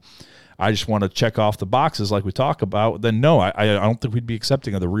motive and I just want to check off the boxes like we talk about, then no, I don't think we'd be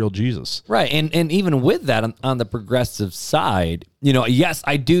accepting of the real Jesus. Right. And even with that, on the progressive side, yes,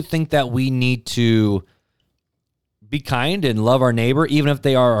 I do think that we need to be kind and love our neighbor, even if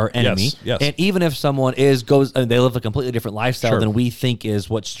they are our enemy. Yes. And even if someone they live a completely different lifestyle than we think is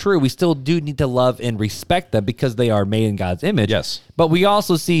what's true, we still do need to love and respect them because they are made in God's image. Yes. But we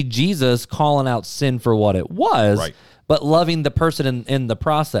also see Jesus calling out sin for what it was. Right. But loving the person in the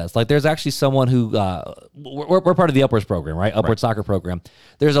process. Like there's actually someone who, we're part of the Upwards program, right? Upward Soccer program.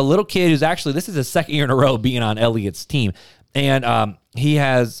 There's a little kid who's actually, this is his second year in a row being on Elliot's team. And he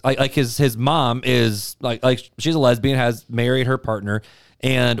has, his mom is, like she's a lesbian, has married her partner.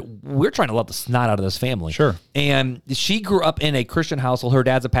 And we're trying to love the snot out of this family. Sure. And she grew up in a Christian household. Her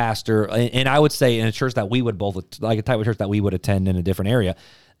dad's a pastor. And I would say in a church that we would both, like a type of church that we would attend in a different area.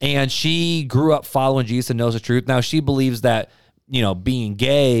 And she grew up following Jesus and knows the truth. Now, she believes that, being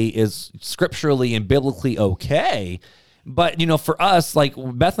gay is scripturally and biblically okay. But, for us, like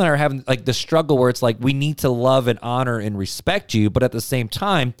Beth and I are having like the struggle where it's like we need to love and honor and respect you. But at the same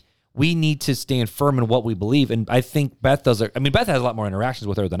time, we need to stand firm in what we believe. And I think Beth does. Beth has a lot more interactions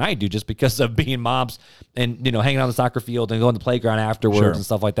with her than I do just because of being moms and, hanging out on the soccer field and going to the playground afterwards and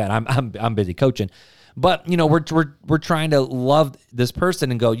stuff like that. I'm busy coaching. But, we're trying to love this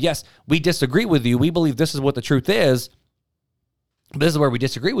person and go, yes, we disagree with you. We believe this is what the truth is. This is where we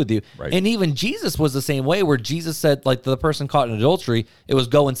disagree with you. Right. And even Jesus was the same way where Jesus said, like the person caught in adultery, it was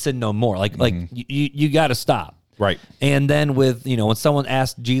go and sin no more. Like you got to stop. Right. And then with, when someone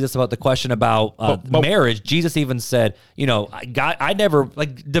asked Jesus about the question about marriage, Jesus even said,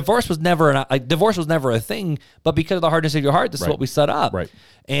 divorce was never a thing, but because of the hardness of your heart, this is what we set up. Right.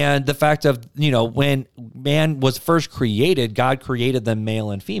 And the fact of, when man was first created, God created them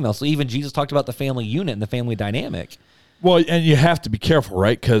male and female. So even Jesus talked about the family unit and the family dynamic. Well, and you have to be careful,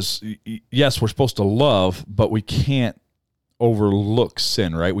 right? Because, yes, we're supposed to love, but we can't overlook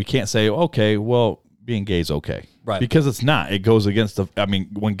sin, right? We can't say, okay, well, being gay is okay. Right. Because it's not. It goes against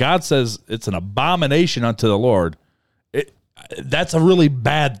when God says it's an abomination unto the Lord, that's a really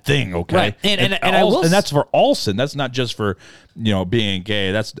bad thing, okay? Right. And that's for all sin. That's not just for, being gay.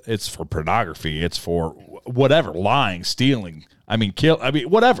 It's for pornography. It's for whatever, lying, stealing.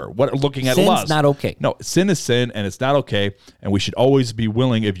 Whatever. Looking at lust. Sin's not okay. No, sin is sin, and it's not okay. And we should always be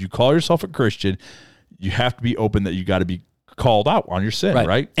willing. If you call yourself a Christian, you have to be open that you got to be called out on your sin,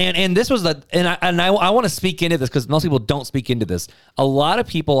 right? And this was I want to speak into this because most people don't speak into this. A lot of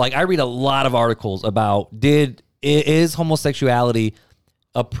people, like I read a lot of articles about is homosexuality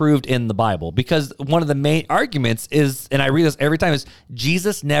approved in the Bible? Because one of the main arguments is, and I read this every time, is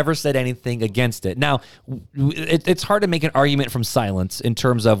Jesus never said anything against it. Now, it's hard to make an argument from silence in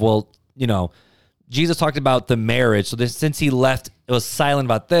terms of, Jesus talked about the marriage. So since he left it was silent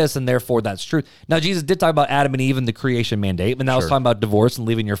about this, and therefore that's truth. Now, Jesus did talk about Adam and Eve and the creation mandate, and that was talking about divorce and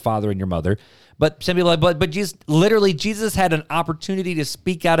leaving your father and your mother. But some people are like, but Jesus had an opportunity to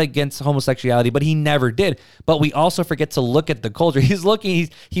speak out against homosexuality, but he never did. But we also forget to look at the culture. He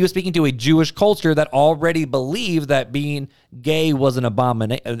was speaking to a Jewish culture that already believed that being gay was an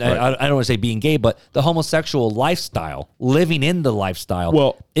abomination. Right. I don't want to say being gay, but the homosexual lifestyle, living in the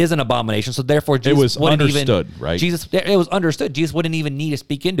lifestyle, is an abomination. So therefore, Jesus wouldn't understood, right? It was understood. Jesus wouldn't even need to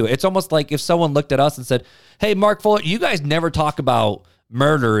speak into it. It's almost like if someone looked at us and said, "Hey, Mark Fuller, you guys never talk about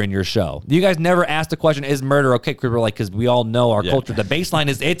murder in your show. You guys never asked the question, is murder okay?" We're like, because we all know our culture. The baseline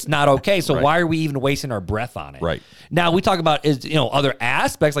is it's not okay. So why are we even wasting our breath on it? Right. Now we talk about other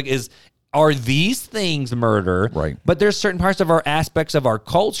aspects, like are these things murder? Right. But there's certain parts of our aspects of our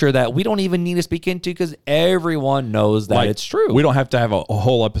culture that we don't even need to speak into because everyone knows that it's true. We don't have to have a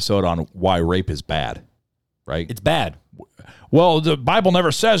whole episode on why rape is bad, right? It's bad. Well, the Bible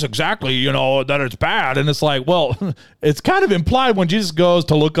never says exactly, that it's bad. And it's like, well, it's kind of implied when Jesus goes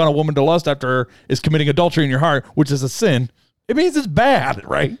to look on a woman to lust after her is committing adultery in your heart, which is a sin. It means it's bad,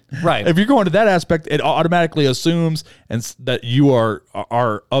 right? Right. If you're going to that aspect, it automatically assumes that you are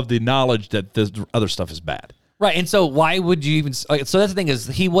of the knowledge that this other stuff is bad. Right. And so why would you even... So that's the thing is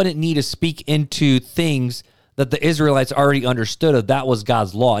he wouldn't need to speak into things that the Israelites already understood of that was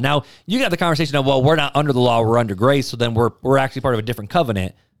God's law. Now, you got the conversation of, well, we're not under the law, we're under grace, so then we're actually part of a different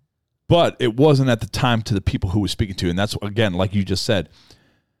covenant. But it wasn't at the time to the people who was speaking to. And that's, again, like you just said,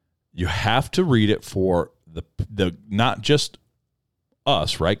 you have to read it for the not just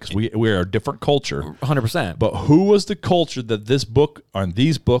us, right? Because we are a different culture. 100%. But who was the culture that this book and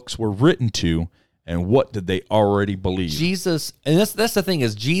these books were written to, and what did they already believe? Jesus, and that's the thing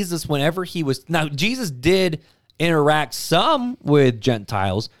is Jesus, whenever he was... Now, Jesus did interact some with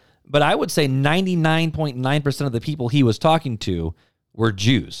Gentiles, but I would say 99.9% of the people he was talking to were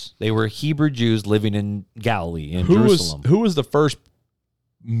Jews. They were Hebrew Jews living in Galilee, in Jerusalem. Who was the first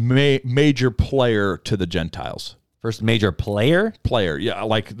major player to the Gentiles? First major player? Player, yeah,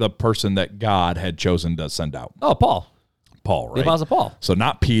 like the person that God had chosen to send out. Oh, Paul, right? The Apostle Paul. So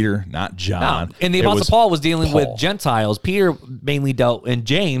not Peter, not John. No. And the Apostle Paul was dealing with Gentiles. Peter mainly and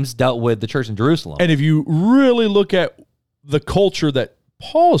James dealt with the church in Jerusalem. And if you really look at the culture that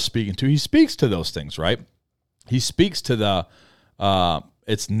Paul is speaking to, he speaks to those things, right? He speaks to the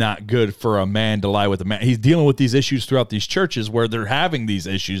it's not good for a man to lie with a man. He's dealing with these issues throughout these churches where they're having these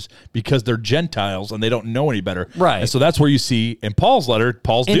issues because they're Gentiles and they don't know any better. Right. And so that's where you see in Paul's letter,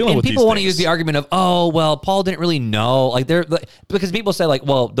 Paul's dealing with these things. And people want to use the argument of, oh, well, Paul didn't really know. Because people say,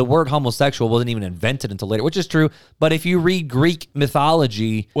 well, the word homosexual wasn't even invented until later, which is true. But if you read Greek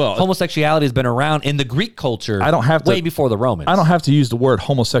mythology, homosexuality has been around in the Greek culture way before the Romans. I don't have to use the word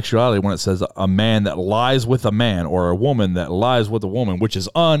homosexuality when it says a man that lies with a man or a woman that lies with a woman, which is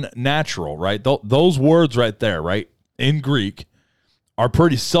unnatural, right? Those words right there, right, in Greek are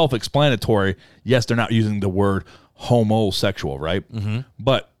pretty self-explanatory. Yes, they're not using the word homosexual, right? Mm-hmm.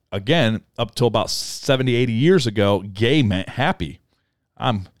 But again, up till about 70, 80 years ago, gay meant happy.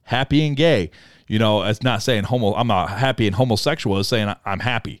 I'm happy and gay. It's not saying I'm not happy and homosexual. It's saying I'm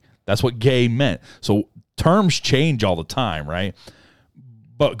happy. That's what gay meant. So terms change all the time, right?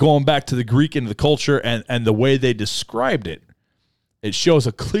 But going back to the Greek and the culture and the way they described it, it shows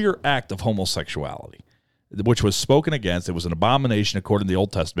a clear act of homosexuality, which was spoken against. It was an abomination according to the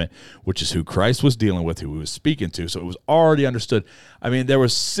Old Testament, which is who Christ was dealing with, who he was speaking to. So it was already understood. I mean, there were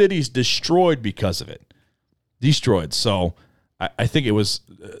cities destroyed because of it. Destroyed. So I think it was,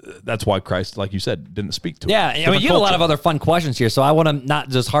 that's why Christ, like you said, didn't speak to it. Yeah, I mean, you have a lot of other fun questions here, so I want to not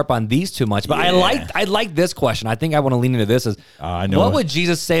just harp on these too much, but I like this question. I think I want to lean into this. What would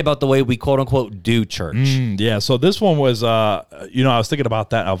Jesus say about the way we quote unquote do church? Yeah, so this one was, I was thinking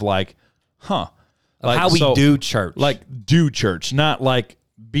about that of like, how we do church. Like do church, not like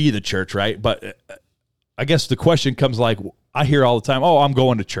be the church, right? But I guess the question comes like, I hear all the time, oh, I'm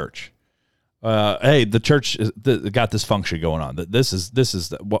going to church. Hey, the church got this function going on. This is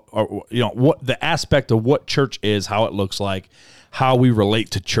what the aspect of what church is, how it looks like, how we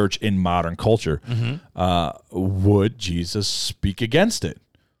relate to church in modern culture. Mm-hmm. Would Jesus speak against it?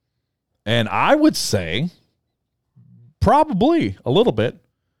 And I would say probably a little bit.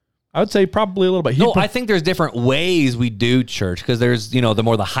 I would say probably a little bit. I think there's different ways we do church because there's,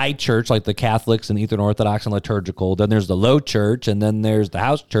 the high church, like the Catholics and Eastern Orthodox and liturgical. Then there's the low church, and then there's the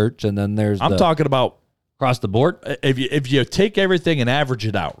house church, and then there's I'm talking about across the board. If you take everything and average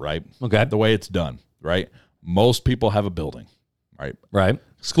it out, right? Okay. The way it's done, right? Most people have a building, right? Right.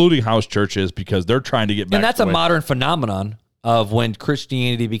 Excluding house churches because they're trying to get back. And that's a modern phenomenon. of when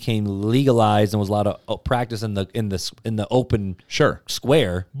Christianity became legalized and was allowed to practice in the open Sure.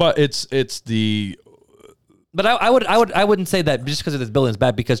 square. But it's the But I wouldn't say that just because of this building is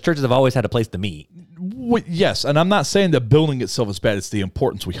bad, because churches have always had a place to meet. yes, and I'm not saying the building itself is bad. It's the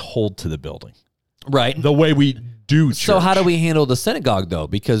importance we hold to the building, Right. the way we do church. So how do we handle the synagogue though?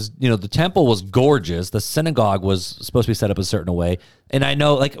 Because the temple was gorgeous. The synagogue was supposed to be set up a certain way. And I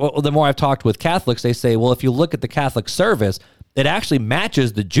know, like, the more I've talked with Catholics, they say, well, if you look at the Catholic service, it actually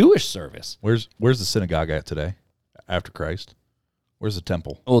matches the Jewish service. Where's the synagogue at today? After Christ, where's the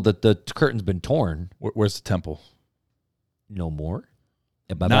temple? Oh, the curtain's been torn. Where's the temple? No more.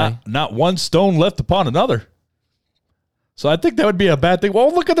 Yeah, bye-bye. Not one stone left upon another. So I think that would be a bad thing.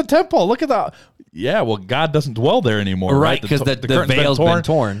 Well, look at the temple. Look at that. Yeah, well, God doesn't dwell there anymore, Right, because the curtain's veil's been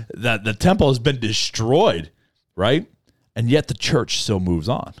torn. The temple has been destroyed, right? And yet the church still moves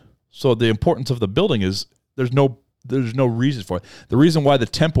on. So the importance of the building is there's no reason for it. The reason why the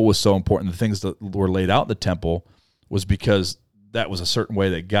temple was so important, the things that were laid out in the temple, was because that was a certain way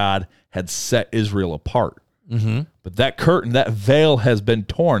that God had set Israel apart. Mm-hmm. But that curtain, that veil has been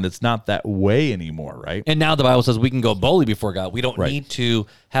torn. It's not that way anymore, right? And now the Bible says we can go boldly before God. We don't Right. need to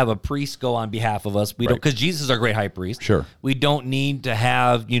have a priest go on behalf of us. We don't, because Jesus is our great high priest. Sure. We don't need to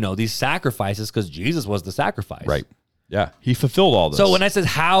have, these sacrifices, because Jesus was the sacrifice. Right. Yeah. He fulfilled all this. So when I said,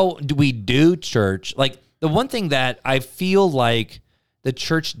 how do we do church? Like, the one thing that I feel like the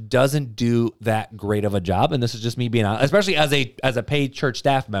church doesn't do that great of a job, and this is just me being honest, especially as a paid church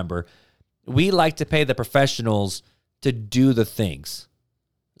staff member, we like to pay the professionals to do the things.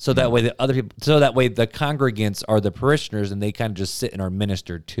 So that way the congregants are the parishioners, and they kind of just sit and are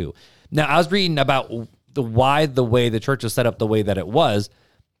ministered to. Now, I was reading about the way the church was set up the way that it was.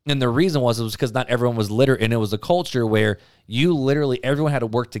 And the reason was because not everyone was literate, and it was a culture where everyone had to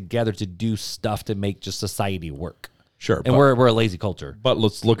work together to do stuff to make just society work. Sure. And we're a lazy culture. But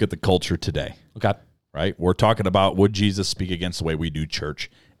let's look at the culture today, Okay. right? We're talking about, would Jesus speak against the way we do church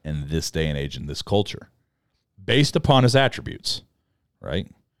in this day and age, in this culture, based upon his attributes, right?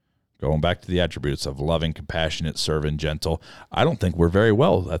 Going back to the attributes of loving, compassionate, serving, gentle. I don't think we're very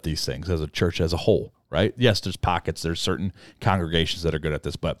well at these things as a church as a whole, right? Yes, there's pockets, there's certain congregations that are good at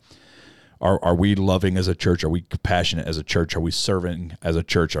this, but are we loving as a church? Are we compassionate as a church? Are we serving as a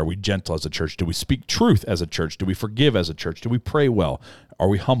church? Are we gentle as a church? Do we speak truth as a church? Do we forgive as a church? Do we pray well? Are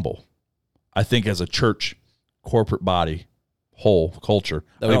we humble? I think as a church, corporate body, whole culture,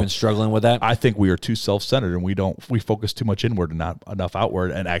 That we've been struggling with that. I think we are too self-centered, and we focus too much inward and not enough outward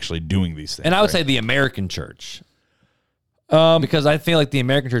and actually doing these things. And I would right? say the American church. Because I feel like the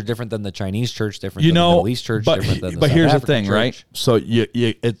American church is different than the Chinese church, different than the Middle East church, different than the but South here's African the thing, church. right? So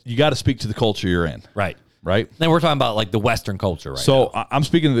you got to speak to the culture you're in, Right. right? Then we're talking about like the Western culture, right? So now. I'm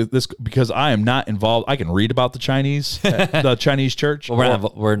speaking to this because I am not involved. I can read about the Chinese, the Chinese church.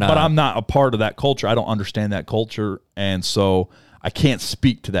 Well, we're not. But I'm not a part of that culture. I don't understand that culture, and so I can't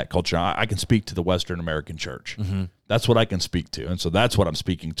speak to that culture. I can speak to the Western American church. Mm-hmm. That's what I can speak to, and so that's what I'm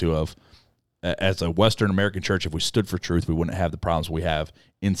speaking to of. As a Western American church, if we stood for truth, we wouldn't have the problems we have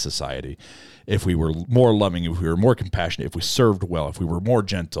in society. If we were more loving, if we were more compassionate, if we served well, if we were more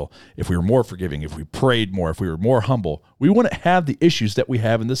gentle, if we were more forgiving, if we prayed more, if we were more humble, we wouldn't have the issues that we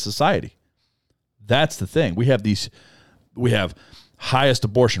have in this society. That's the thing. We have highest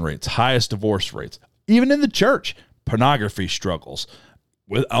abortion rates, highest divorce rates, even in the church. Pornography struggles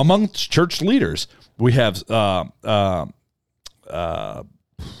among church leaders. We have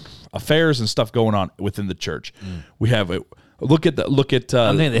affairs and stuff going on within the church. We have look at I'm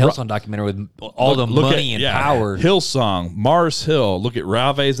thinking the Hillsong documentary with all the money and power. Hillsong, Mars Hill. Look at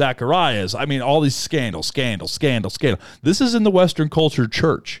Ravi Zacharias. I mean, all these scandal. This is in the Western culture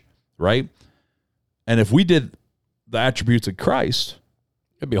church, right? And if we did the attributes of Christ,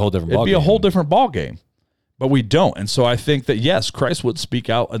 It'd be a whole different. it'd be a whole different ball game. But we don't, and so I think that yes, Christ would speak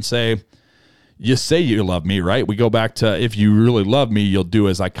out and say, you say you love me, right? We go back to, if you really love me, you'll do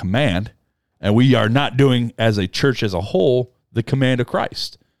as I command. And we are not doing, as a church as a whole, the command of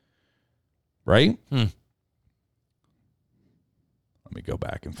Christ. Right? Let me go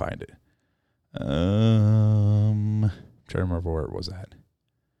back and find it. Trying to remember where it was at.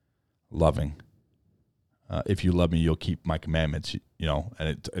 Loving. If you love me, you'll keep my commandments,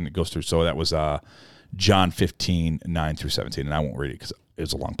 and it goes through. So that was John 15, 9 through 17. And I won't read it because it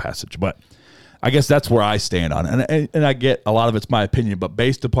was a long passage. But I guess that's where I stand on it. And I get a lot of it's my opinion, but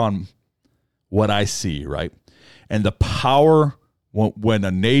based upon what I see, right? And the power when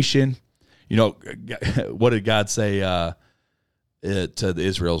a nation, what did God say to the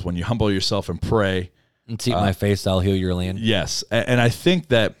Israels? When you humble yourself and pray. And seek my face, I'll heal your land. Yes. And I think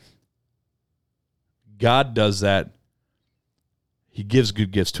that God does that he gives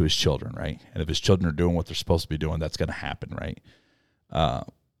good gifts to his children, right? And if his children are doing what they're supposed to be doing, that's going to happen, right?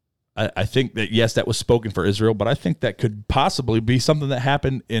 I think that, yes, that was spoken for Israel, but I think that could possibly be something that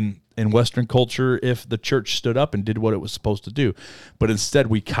happened in Western culture if the church stood up and did what it was supposed to do. But instead,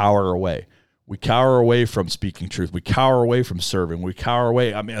 we cower away. We cower away from speaking truth. We cower away from serving. We cower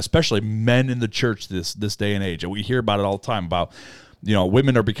away. I mean, especially men in the church this day and age. And we hear about it all the time about,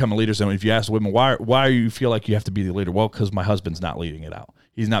 women are becoming leaders. And if you ask women, why do you feel like you have to be the leader? Well, because my husband's not leading it out.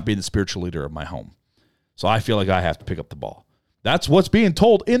 He's not being the spiritual leader of my home. So I feel like I have to pick up the ball. That's what's being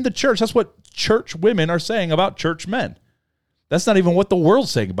told in the church. That's what church women are saying about church men. That's not even what the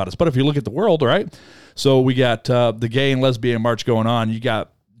world's saying about us. But if you look at the world, right? So we got the gay and lesbian march going on. You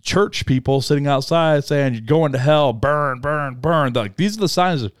got church people sitting outside saying, you're going to hell, burn, burn, burn. Like, these are the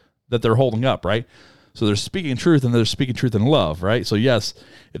signs that they're holding up, right? So they're speaking truth, and they're speaking truth in love, right? So yes,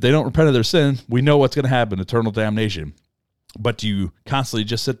 if they don't repent of their sin, we know what's going to happen, eternal damnation. But do you constantly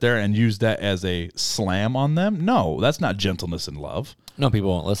just sit there and use that as a slam on them? No, that's not gentleness and love. No, people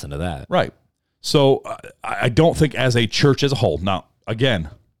won't listen to that. Right. So I don't think as a church as a whole. Now, again,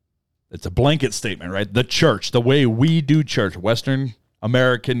 it's a blanket statement, right? The church, the way we do church, Western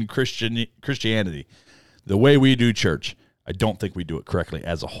American Christianity, the way we do church, I don't think we do it correctly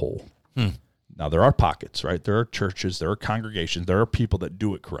as a whole. Now, there are pockets, right? There are churches, there are congregations, there are people that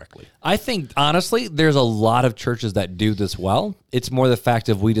do it correctly. I think, honestly, there's a lot of churches that do this well. It's more the fact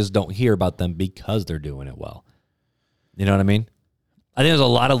of we just don't hear about them because they're doing it well. You know what I mean? I think there's a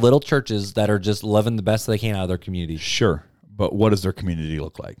lot of little churches that are just living the best they can out of their community. Sure, but what does their community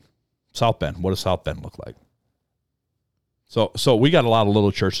look like? South Bend, what does South Bend look like? So we got a lot of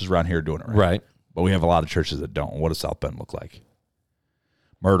little churches around here doing it right. Right. But we have a lot of churches that don't. What does South Bend look like?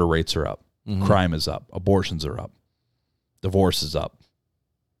 Murder rates are up. Mm-hmm. Crime is up. Abortions are up. Divorce is up.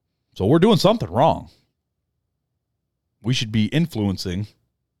 So we're doing something wrong. We should be influencing,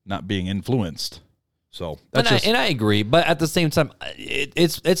 not being influenced. So that's and I agree, but at the same time,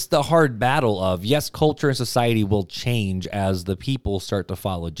 it's the hard battle of, yes, culture and society will change as the people start to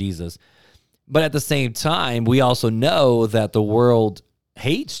follow Jesus. But at the same time, we also know that the world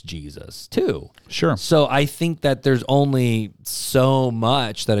hates Jesus too. Sure. So I think that there's only so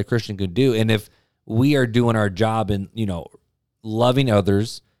much that a Christian could do. And if we are doing our job in, loving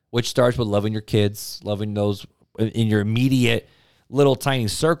others, which starts with loving your kids, loving those in your immediate little tiny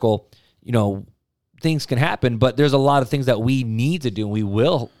circle, things can happen, but there's a lot of things that we need to do and we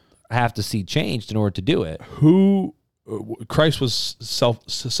will have to see changed in order to do it. Christ was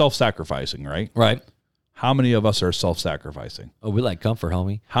self-sacrificing, right? Right. How many of us are self-sacrificing? Oh, we like comfort,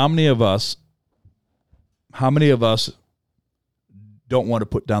 homie. How many of us don't want to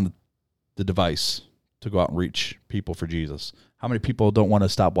put down the device to go out and reach people for Jesus? How many people don't want to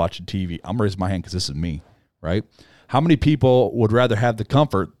stop watching TV? I'm raising my hand because this is me, right? How many people would rather have the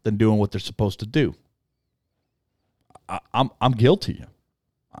comfort than doing what they're supposed to do? I'm guilty.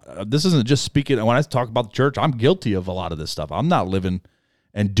 This isn't just speaking. When I talk about the church, I'm guilty of a lot of this stuff. I'm not living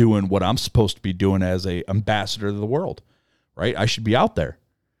and doing what I'm supposed to be doing as a ambassador to the world, right? I should be out there.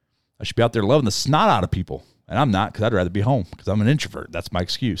 I should be out there loving the snot out of people. And I'm not, because I'd rather be home because I'm an introvert. That's my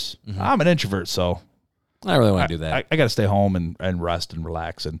excuse. Mm-hmm. I'm an introvert, so I really want to do that. I got to stay home and rest and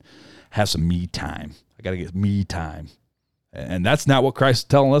relax and have some me time. I got to get me time. And that's not what Christ is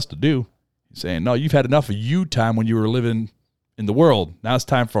telling us to do. He's saying, no, you've had enough of you time when you were living in the world. Now it's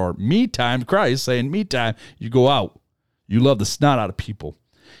time for me time. Christ saying me time. You go out. You love the snot out of people.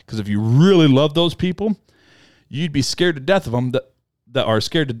 Because if you really love those people, you'd be scared to death of them that are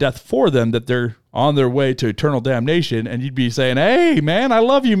scared to death for them, that they're on their way to eternal damnation. And you'd be saying, hey, man, I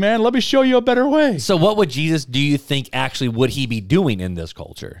love you, man. Let me show you a better way. So what would Jesus, do you think, actually would he be doing in this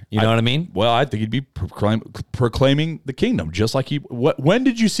culture? You know what I mean? Well, I think he'd be proclaiming the kingdom, just like when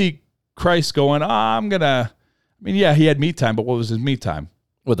did you see Christ going, yeah, he had me time, but what was his me time?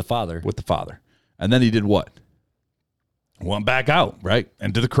 With the Father. With the Father. And then he did what? Went back out, right?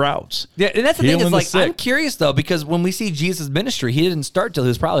 Into the crowds. Yeah, and that's the thing is, like, I'm curious, though, because when we see Jesus' ministry, he didn't start till he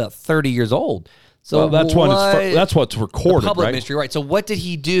was probably about 30 years old. So that's what's recorded, public right? ministry, right? So what did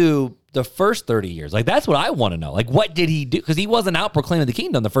he do the first 30 years? Like, that's what I want to know. Like, what did he do? Because he wasn't out proclaiming the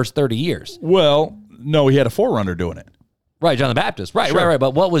kingdom the first 30 years. Well, no, he had a forerunner doing it. Right, John the Baptist. Right, sure. right.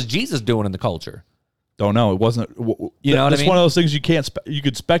 But what was Jesus doing in the culture? Don't know. It wasn't. You know what I mean? It's one of those things you can't. You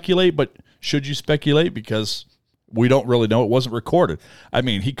could speculate, but should you speculate? Because we don't really know. It wasn't recorded. I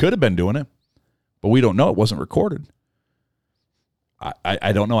mean, he could have been doing it, but we don't know. It wasn't recorded.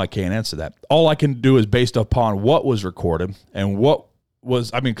 I don't know. I can't answer that. All I can do is based upon what was recorded and what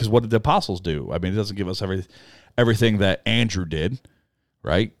was. I mean, because what did the apostles do? I mean, it doesn't give us everything that Andrew did,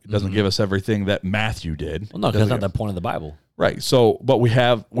 right? It doesn't give us everything that Matthew did. Well, no, because that's not the point of the Bible. Right. So, but we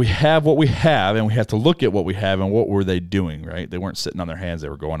have what we have, and we have to look at what we have and what were they doing, right? They weren't sitting on their hands. They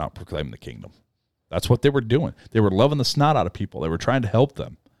were going out proclaiming the kingdom. That's what they were doing. They were loving the snot out of people. They were trying to help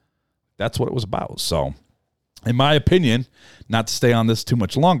them. That's what it was about. So, in my opinion, not to stay on this too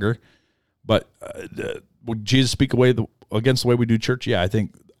much longer, but would Jesus speak against the way we do church? Yeah, I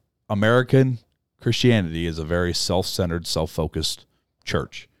think American Christianity is a very self-centered, self-focused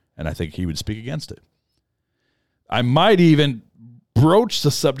church, and I think he would speak against it. I might even broach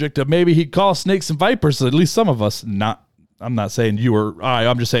the subject of maybe he'd call snakes and vipers, at least some of us. I'm not saying you or I.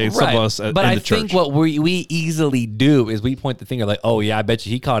 I'm just saying some of us in the church. But I think what we easily do is we point the finger like, oh, yeah, I bet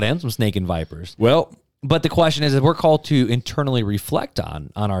you he called him some snake and vipers. Well, but the question is, we're called to internally reflect on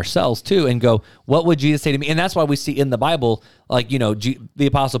ourselves too and go, what would Jesus say to me? And that's why we see in the Bible, like, the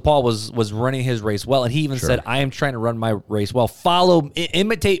Apostle Paul was running his race well. And he even said, I am trying to run my race well.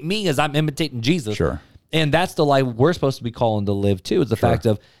 Imitate me as I'm imitating Jesus. Sure. And that's the life we're supposed to be calling to live too, is the fact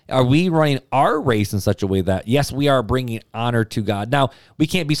of, are we running our race in such a way that, yes, we are bringing honor to God. Now, we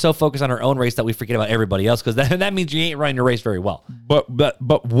can't be so focused on our own race that we forget about everybody else, because that means you ain't running your race very well. But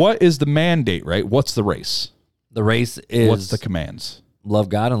what is the mandate, right? What's the race? The race is... What's the commands? Love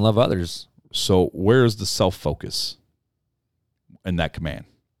God and love others. So where's the self-focus in that command?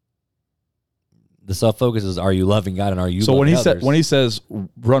 The self-focus is, are you loving God and are you so loving others? others? When he says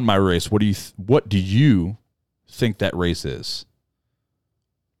run my race, what do you think that race is?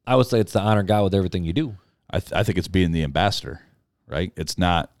 I would say it's to honor God with everything you do. I think it's being the ambassador, right? It's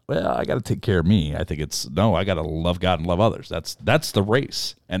not, well, I got to take care of me. I think it's, no, I got to love God and love others. That's the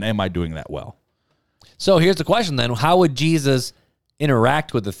race. And am I doing that well? So here's the question then. How would Jesus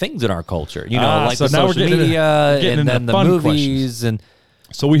interact with the things in our culture? Like so the now social we're getting media into and then the fun movies questions. and...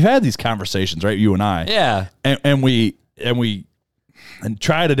 So we've had these conversations, right? You and I. Yeah. And we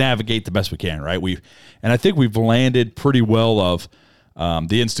try to navigate the best we can, right? And I think we've landed pretty well of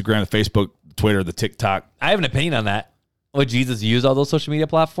the Instagram, the Facebook, Twitter, the TikTok. I have an opinion on that. Would Jesus use all those social media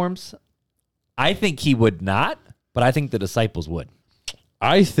platforms? I think he would not, but I think the disciples would.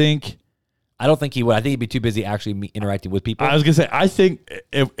 I don't think he would. I think he'd be too busy actually interacting with people. I was going to say, I think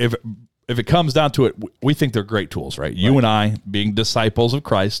if it comes down to it, we think they're great tools, right? You and I, being disciples of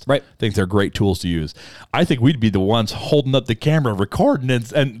Christ, think they're great tools to use. I think we'd be the ones holding up the camera, recording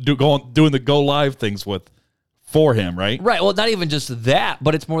and doing the go live things for him, right? Right. Well, not even just that,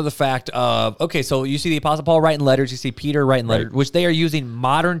 but it's more the fact of, okay, so you see the Apostle Paul writing letters, you see Peter writing letters, which they are using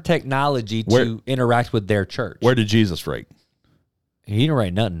modern technology to interact with their church. Where did Jesus write? He didn't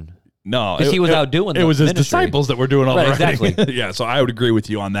write nothing. No, because he was out doing it was his ministry. Disciples that were doing all the writing. Exactly. Yeah, so I would agree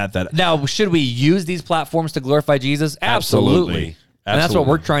with you on that. Now, should we use these platforms to glorify Jesus? Absolutely. And that's what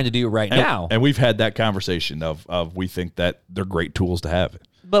we're trying to do right now. And we've had that conversation of we think that they're great tools to have.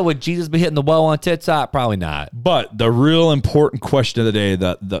 But would Jesus be hitting the well on TikTok? Probably not. But the real important question of the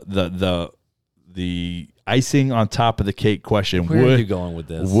day, the icing on top of the cake question. Where are you going with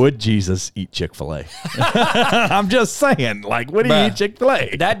this? Would Jesus eat Chick-fil-A? I'm just saying, would he eat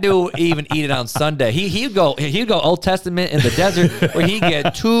Chick-fil-A? That dude even eat it on Sunday. He'd go Old Testament in the desert where he'd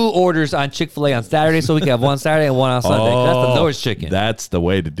get 2 orders on Chick-fil-A on Saturday so we could have one Saturday and one on Sunday. That's the Lord's chicken. That's the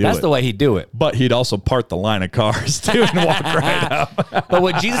way to do it. That's the way he'd do it. But he'd also part the line of cars too and walk right out. But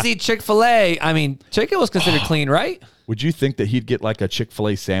would Jesus eat Chick-fil-A? I mean, chicken was considered clean, right? Would you think that he'd get a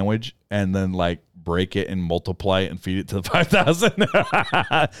Chick-fil-A sandwich and then break it and multiply it and feed it to the 5,000?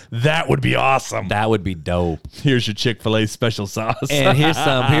 That would be awesome. That would be dope. Here's your Chick-fil-A special sauce. And here's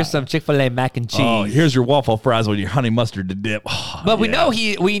some Chick-fil-A mac and cheese. Oh, here's your waffle fries with your honey mustard to dip. Oh, but we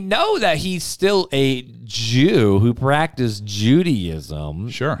know that he's still a Jew who practiced Judaism.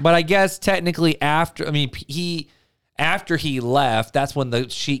 Sure. But I guess technically after he left, that's when the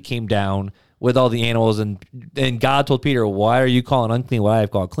sheet came down with all the animals, and God told Peter, why are you calling unclean what I have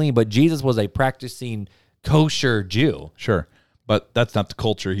called clean? But Jesus was a practicing kosher Jew. Sure. But that's not the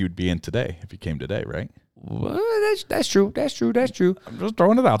culture he would be in today if he came today, right? Well, that's true. That's true. I'm just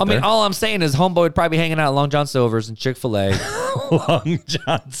throwing it out there. I mean, all I'm saying is homeboy would probably be hanging out at Long John Silver's and Chick-fil-A. Long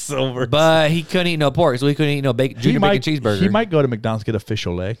John Silver's. But he couldn't eat no pork, so he couldn't eat no junior bacon cheeseburger. He might go to McDonald's, get a fish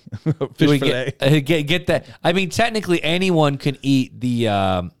fillet. Get that. I mean, technically anyone can eat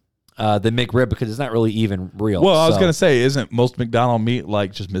the McRib because it's not really even real. Well, I was going to say, isn't most McDonald's meat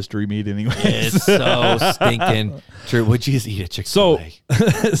just mystery meat anyway? It's so stinking true. Would you just eat a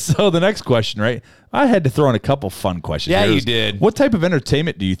Chick-fil-A? So the next question, right? I had to throw in a couple fun questions. Yeah, you did. What type of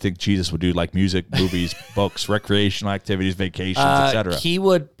entertainment do you think Jesus would do, like music, movies, books, recreational activities, vacations, etc.? He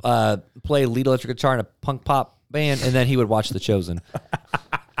would play lead electric guitar in a punk pop band, and then he would watch The Chosen.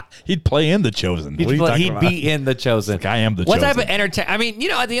 He'd play in The Chosen. What are you talking He'd about? be in The Chosen. Like, I am the What chosen. type of entertainment? I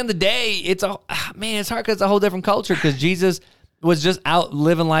mean, at the end of the day, it's hard because it's a whole different culture because Jesus was just out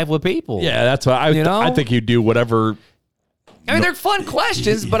living life with people. Yeah, that's why I think he'd do whatever. I mean, they're fun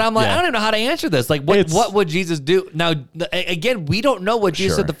questions, but I'm like, Yeah. I don't even know how to answer this. Like, what would Jesus do? Now, again, we don't know what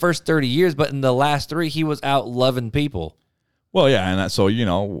Jesus Sure. did the first 30 years, but in the last 3, he was out loving people. Well, yeah, and so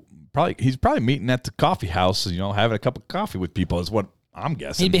he's probably meeting at the coffee house, having a cup of coffee with people is what I'm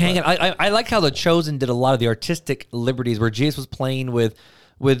guessing. He'd be hanging. I like how The Chosen did a lot of the artistic liberties where Jesus was playing with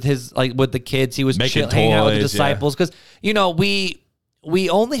his with the kids. He was hanging out with the disciples because we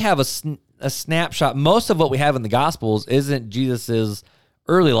only have a snapshot. Most of what we have in the Gospels isn't Jesus's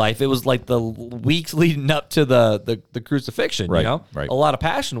early life. It was like the weeks leading up to the crucifixion. Right, a lot of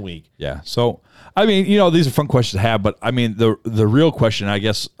Passion Week. Yeah. So I mean, these are fun questions to have, but I mean the real question, I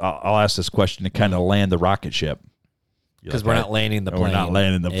guess I'll ask this question to kind of land the rocket ship. Because we're not landing the plane. We're not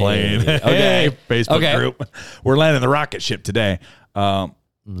landing the plane. Hey, okay. Hey, Facebook group. We're landing the rocket ship today.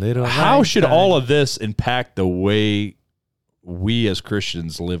 How should all of this impact the way we as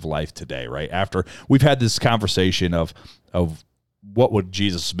Christians live life today, right? After we've had this conversation of what would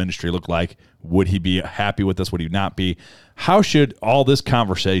Jesus' ministry look like? Would he be happy with us? Would he not be? How should all this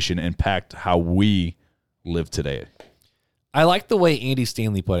conversation impact how we live today? I like the way Andy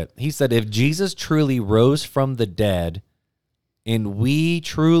Stanley put it. He said, if Jesus truly rose from the dead and we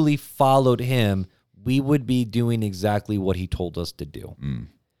truly followed him, we would be doing exactly what he told us to do.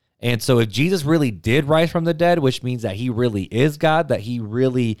 And so if Jesus really did rise from the dead, which means that he really is God, that he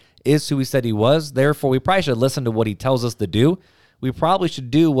really is who he said he was, therefore we probably should listen to what he tells us to do. We probably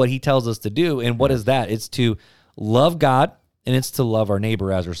should do what he tells us to do. And what is that? It's to love God and it's to love our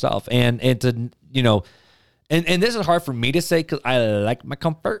neighbor as ourselves. And to, and this is hard for me to say because I like my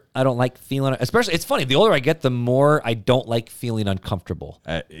comfort. I don't like feeling, especially, it's funny, the older I get, the more I don't like feeling uncomfortable.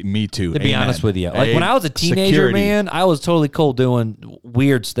 Me too. To be honest with you. Like when I was a teenager, man, I was totally cool doing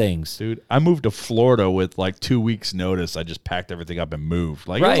weird things. Dude, I moved to Florida with like 2 weeks notice. I just packed everything up and moved.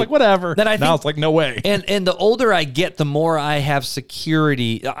 Like, I was like, whatever. Then now it's like, no way. And the older I get, the more I have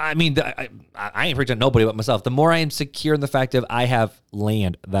security. I mean, I ain't preaching to nobody but myself. The more I am secure in the fact of I have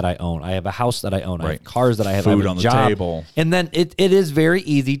land that I own. I have a house that I own. I have cars that I have. Food I have on the job. table. And then it is very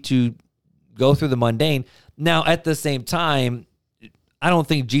easy to go through the mundane. Now, at the same time, I don't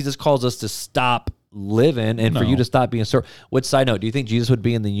think Jesus calls us to stop living and for you to stop being served. What side note? Do you think Jesus would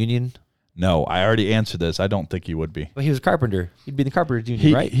be in the union? No, I already answered this. I don't think he would be. But he was a carpenter. He'd be in the carpenter's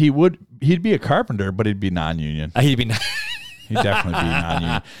union, right? He'd be a carpenter, but he'd be non-union. He'd be He'd definitely be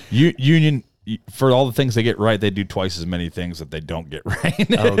non-union. Union, for all the things they get right, they do twice as many things that they don't get right.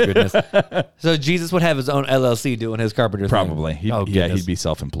 Oh, goodness. So Jesus would have his own LLC doing his carpenter Probably. thing. He'd be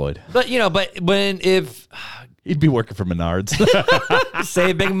self-employed. But, if... He'd be working for Menards.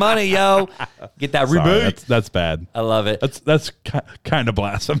 Save big money, yo. Get that rebate. That's bad. I love it. That's kind of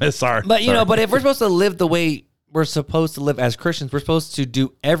blasphemous. Sorry. But, but if we're supposed to live the way we're supposed to live as Christians, we're supposed to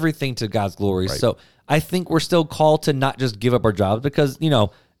do everything to God's glory. Right. So I think we're still called to not just give up our jobs because,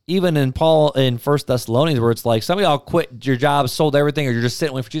 even in Paul in 1 Thessalonians where it's like, some of y'all quit your job, sold everything, or you're just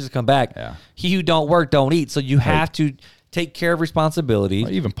sitting waiting for Jesus to come back. Yeah. He who don't work, don't eat. So you have to take care of responsibility.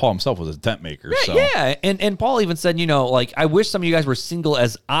 Well, even Paul himself was a tent maker. Yeah. And Paul even said, I wish some of you guys were single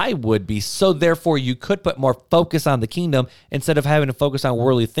as I would be. So therefore you could put more focus on the kingdom instead of having to focus on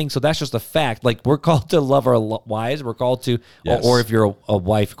worldly things. So that's just a fact. Like we're called to love our wives. We're called to, or if you're a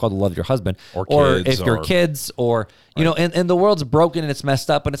wife, you're called to love your husband. Or kids. If you're kids or, and the world's broken and it's messed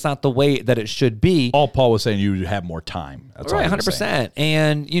up and it's not the way that it should be. All Paul was saying, you have more time. That's right, all 100%.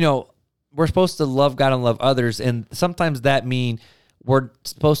 And, we're supposed to love God and love others. And sometimes that means we're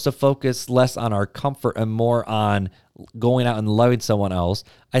supposed to focus less on our comfort and more on going out and loving someone else.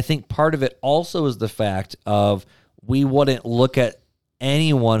 I think part of it also is the fact of we wouldn't look at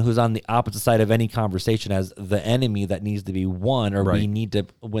anyone who's on the opposite side of any conversation as the enemy that needs to be won or we need to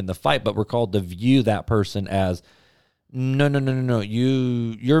win the fight, but we're called to view that person as no.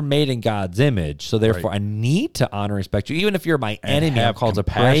 You're made in God's image. So therefore I need to honor and respect you. Even if you're my enemy, I'm called to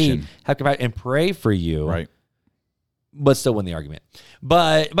pray, have compassion and pray for you. Right. But still win the argument.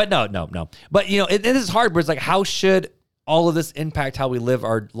 But no. But it is hard, but it's like, how should all of this impact how we live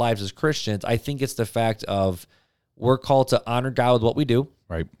our lives as Christians? I think it's the fact of we're called to honor God with what we do.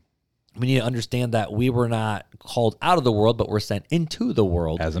 Right. We need to understand that we were not called out of the world, but we're sent into the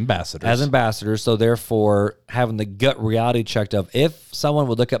world. As ambassadors. So therefore, having the gut reality checked of if someone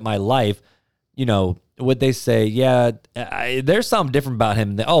would look at my life, would they say, yeah, there's something different about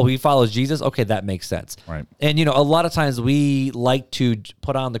him? He follows Jesus. Okay, that makes sense. Right. And, a lot of times we like to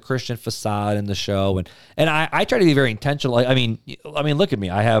put on the Christian facade in the show. And I try to be very intentional. I mean, look at me.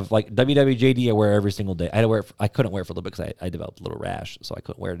 I have like WWJD I wear every single day. I couldn't wear it for a little bit because I developed a little rash, so I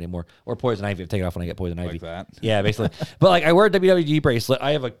couldn't wear it anymore. Or poison ivy. I take it off when I get poison ivy. Like that? Yeah, basically. But like I wear a WWJD bracelet.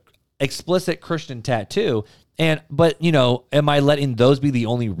 I have a explicit Christian tattoo. But am I letting those be the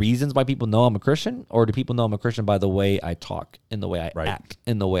only reasons why people know I'm a Christian? Or do people know I'm a Christian by the way I talk, in the way I act,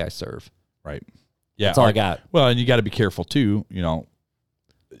 in the way I serve? Right. Yeah. That's all I got. Well, and you got to be careful too.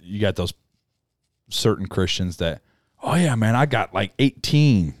 You got those certain Christians that, oh yeah, man, I got like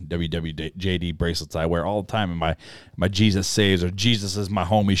 18 WWJD bracelets I wear all the time, and my Jesus saves, or Jesus is my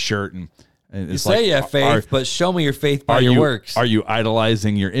homie shirt, and you say you have faith, but show me your faith by your works. Are you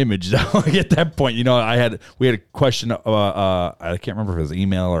idolizing your image? At that point, we had a question. I can't remember if it was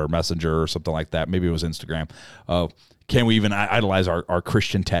email or messenger or something like that. Maybe it was Instagram. Can we even idolize our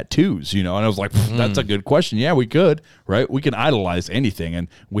Christian tattoos? And I was like, that's a good question. Yeah, we could, right? We can idolize anything. And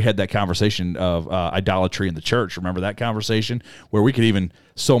we had that conversation of idolatry in the church. Remember that conversation where we could even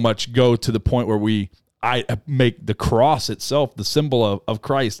so much go to the point where I make the cross itself, the symbol of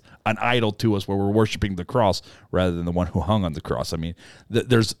Christ, an idol to us, where we're worshiping the cross rather than the one who hung on the cross. I mean,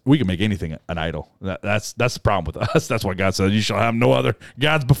 we can make anything an idol. That's the problem with us. That's why God said, "You shall have no other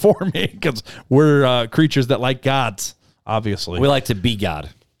gods before me," because we're creatures that like gods. Obviously, we like to be God.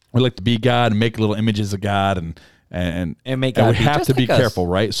 We like to be God and make little images of God, and make God. And we have to be careful, us.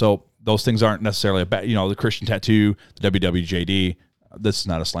 right? So those things aren't necessarily a bad. The Christian tattoo, the WWJD. This is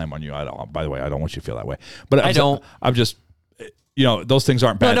not a slam on you. By the way, I don't want you to feel that way. But I'm just, those things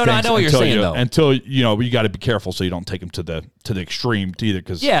aren't bad. No, I know what you're saying though. Until you got to be careful so you don't take them to the extreme either.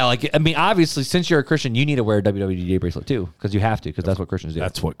 Because obviously, since you're a Christian, you need to wear a WWJD bracelet too, because you have to, because that's what Christians do.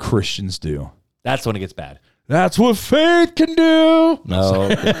 That's what Christians do. That's when it gets bad. That's what faith can do. No,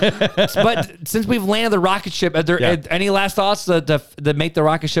 but since we've landed the rocket ship, are there any last thoughts to make the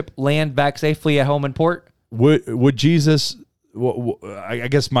rocket ship land back safely at home in port? Would Jesus? I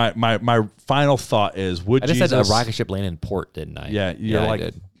guess my final thought is: would Jesus? I just said a rocket ship land in port, didn't I? Yeah, you're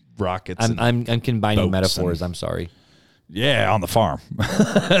like rockets. I'm combining metaphors. I'm sorry. Yeah, on the farm.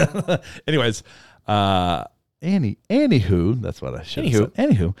 Anyways, anywho, that's what I should have said.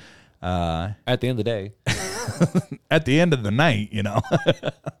 Anywho, at the end of the day. At the end of the night,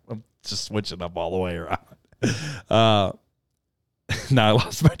 I'm just switching up all the way around. Now I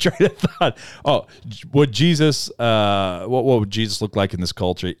lost my train of thought. Oh, would Jesus? What would Jesus look like in this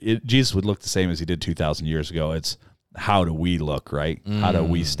culture? Jesus would look the same as he did 2,000 years ago. It's how do we look, right? How do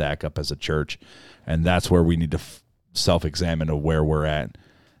we stack up as a church? And that's where we need to self-examine of where we're at.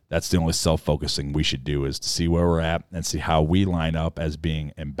 That's the only self-focusing we should do, is to see where we're at and see how we line up as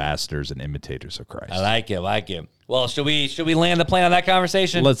being ambassadors and imitators of Christ. I like it. Well, should we land the plane on that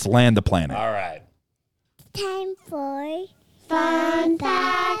conversation? Let's land the planet. All right. Time for Fun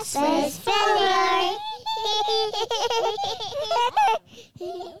Facts with Filler.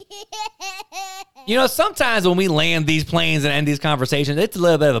 Sometimes when we land these planes and end these conversations, it's a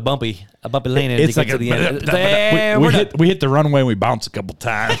little bit of a bumpy landing. It's like to the end. We hit the runway and we bounce a couple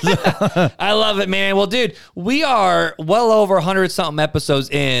times. I love it, man. Well, dude, we are well over 100-something episodes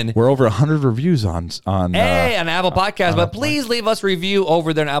in. We're over 100 reviews on Apple Podcasts, but please leave us a review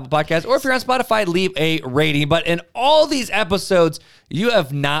over there on Apple Podcasts, or if you're on Spotify, leave a rating. But in all these episodes, you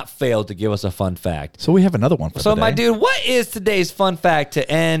have not failed to give us a fun fact. So we have another one for So, today. my dude, what is today's fun fact to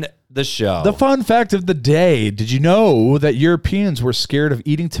end the show? The fun fact of the day. Did you know that Europeans were scared of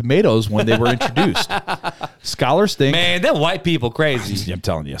eating tomatoes when they were introduced? Scholars think... Man, them white people crazy. I'm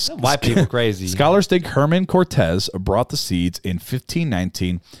telling you. White people crazy. Scholars think Herman Cortez brought the seeds in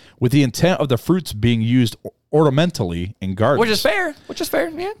 1519 with the intent of the fruits being used ornamentally in gardens. Which is fair,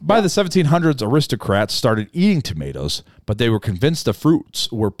 yeah. By the 1700s, aristocrats started eating tomatoes, but they were convinced the fruits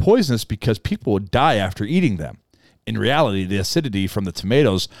were poisonous because people would die after eating them. In reality, the acidity from the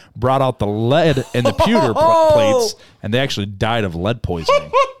tomatoes brought out the lead in the pewter plates, and they actually died of lead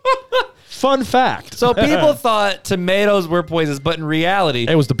poisoning. Fun fact. So people thought tomatoes were poisonous, but in reality...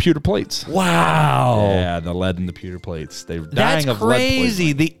 It was the pewter plates. Wow. Yeah, the lead in the pewter plates. They were dying of lead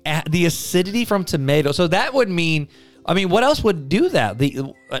crazy. poisoning. The acidity from tomatoes. So that would mean... what else would do that?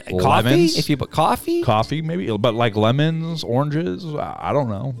 Coffee? Lemons? If you put coffee? Coffee, maybe. But like lemons, oranges, I don't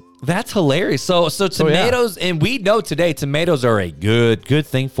know. That's hilarious. So tomatoes, and we know today tomatoes are a good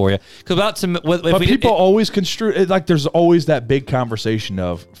thing for you. But people always construe it like there's always that big conversation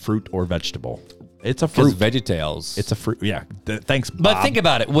of fruit or vegetable. It's a Because fruit. VeggieTales. It's a fruit. Yeah. Thanks, Bob. But think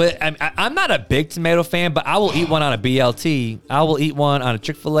about it. I'm not a big tomato fan, but I will eat one on a BLT. I will eat one on a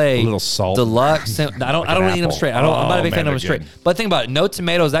Chick-fil-A. A little salt. Deluxe. I don't really eat them apple. straight. I'm not a big fan of them they're straight. good. But think about it. No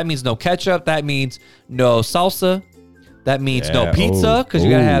tomatoes. That means no ketchup. That means no salsa. That means no Yeah. pizza because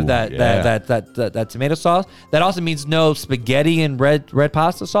you gotta have that, yeah. that tomato sauce. That also means no spaghetti and red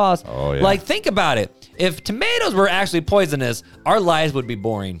pasta sauce. Oh, yeah. Like, think about it. If tomatoes were actually poisonous, our lives would be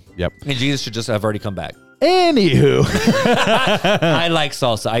boring. Yep. And Jesus should just have already come back. Anywho. I like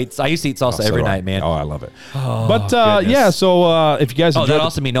salsa. I used to eat salsa every So do I. night, man. Oh, I love it. Oh, But goodness. yeah, so if you guys Oh, enjoyed that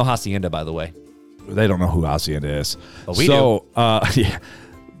also means no hacienda, by the way. they don't know who Hacienda is. But we do. Yeah.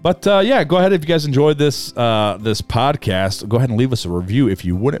 But yeah, go ahead if you guys enjoyed this this podcast. Go ahead and leave us a review if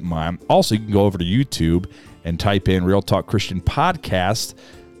you wouldn't mind. Also, you can go over to YouTube and type in Real Talk Christian Podcast.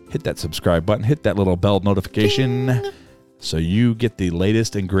 Hit that subscribe button. Hit that little bell notification so you get the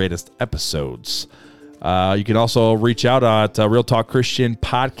latest and greatest episodes. You can also reach out at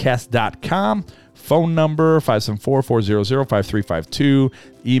realtalkchristianpodcast.com. Phone number 574-400-5352.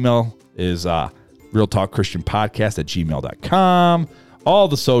 Email is realtalkchristianpodcast@gmail.com. All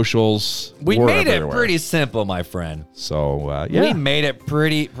the socials. We we're made it everywhere. pretty simple, my friend. So, We yeah. made it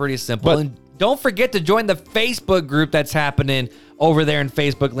pretty simple. But- And don't forget to join the Facebook group that's happening over there in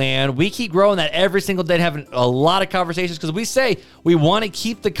Facebook land. We keep growing that every single day, having a lot of conversations because we say we want to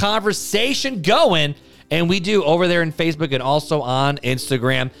keep the conversation going. And we do over there in Facebook and also on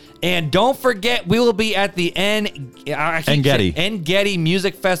Instagram. And don't forget, we will be at the Engetty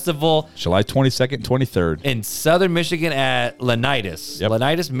Music Festival July 22nd, 23rd. in Southern Michigan at Lanitas. Yep.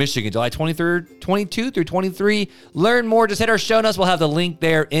 Lanitas, Michigan, July 23rd, 22 through 23. Learn more. Just hit our show notes. We'll have the link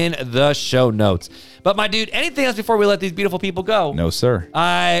there in the show notes. But my dude, anything else before we let these beautiful people go? No, sir.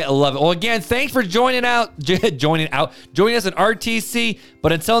 I love it. Well, again, thanks for joining us in RTC.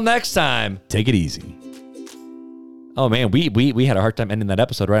 But until next time. Take it easy. Oh man, we had a hard time ending that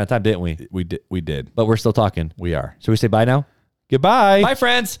episode right on time, didn't we? We did. But we're still talking. We are. Should we say bye now? Goodbye. Bye,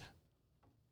 friends.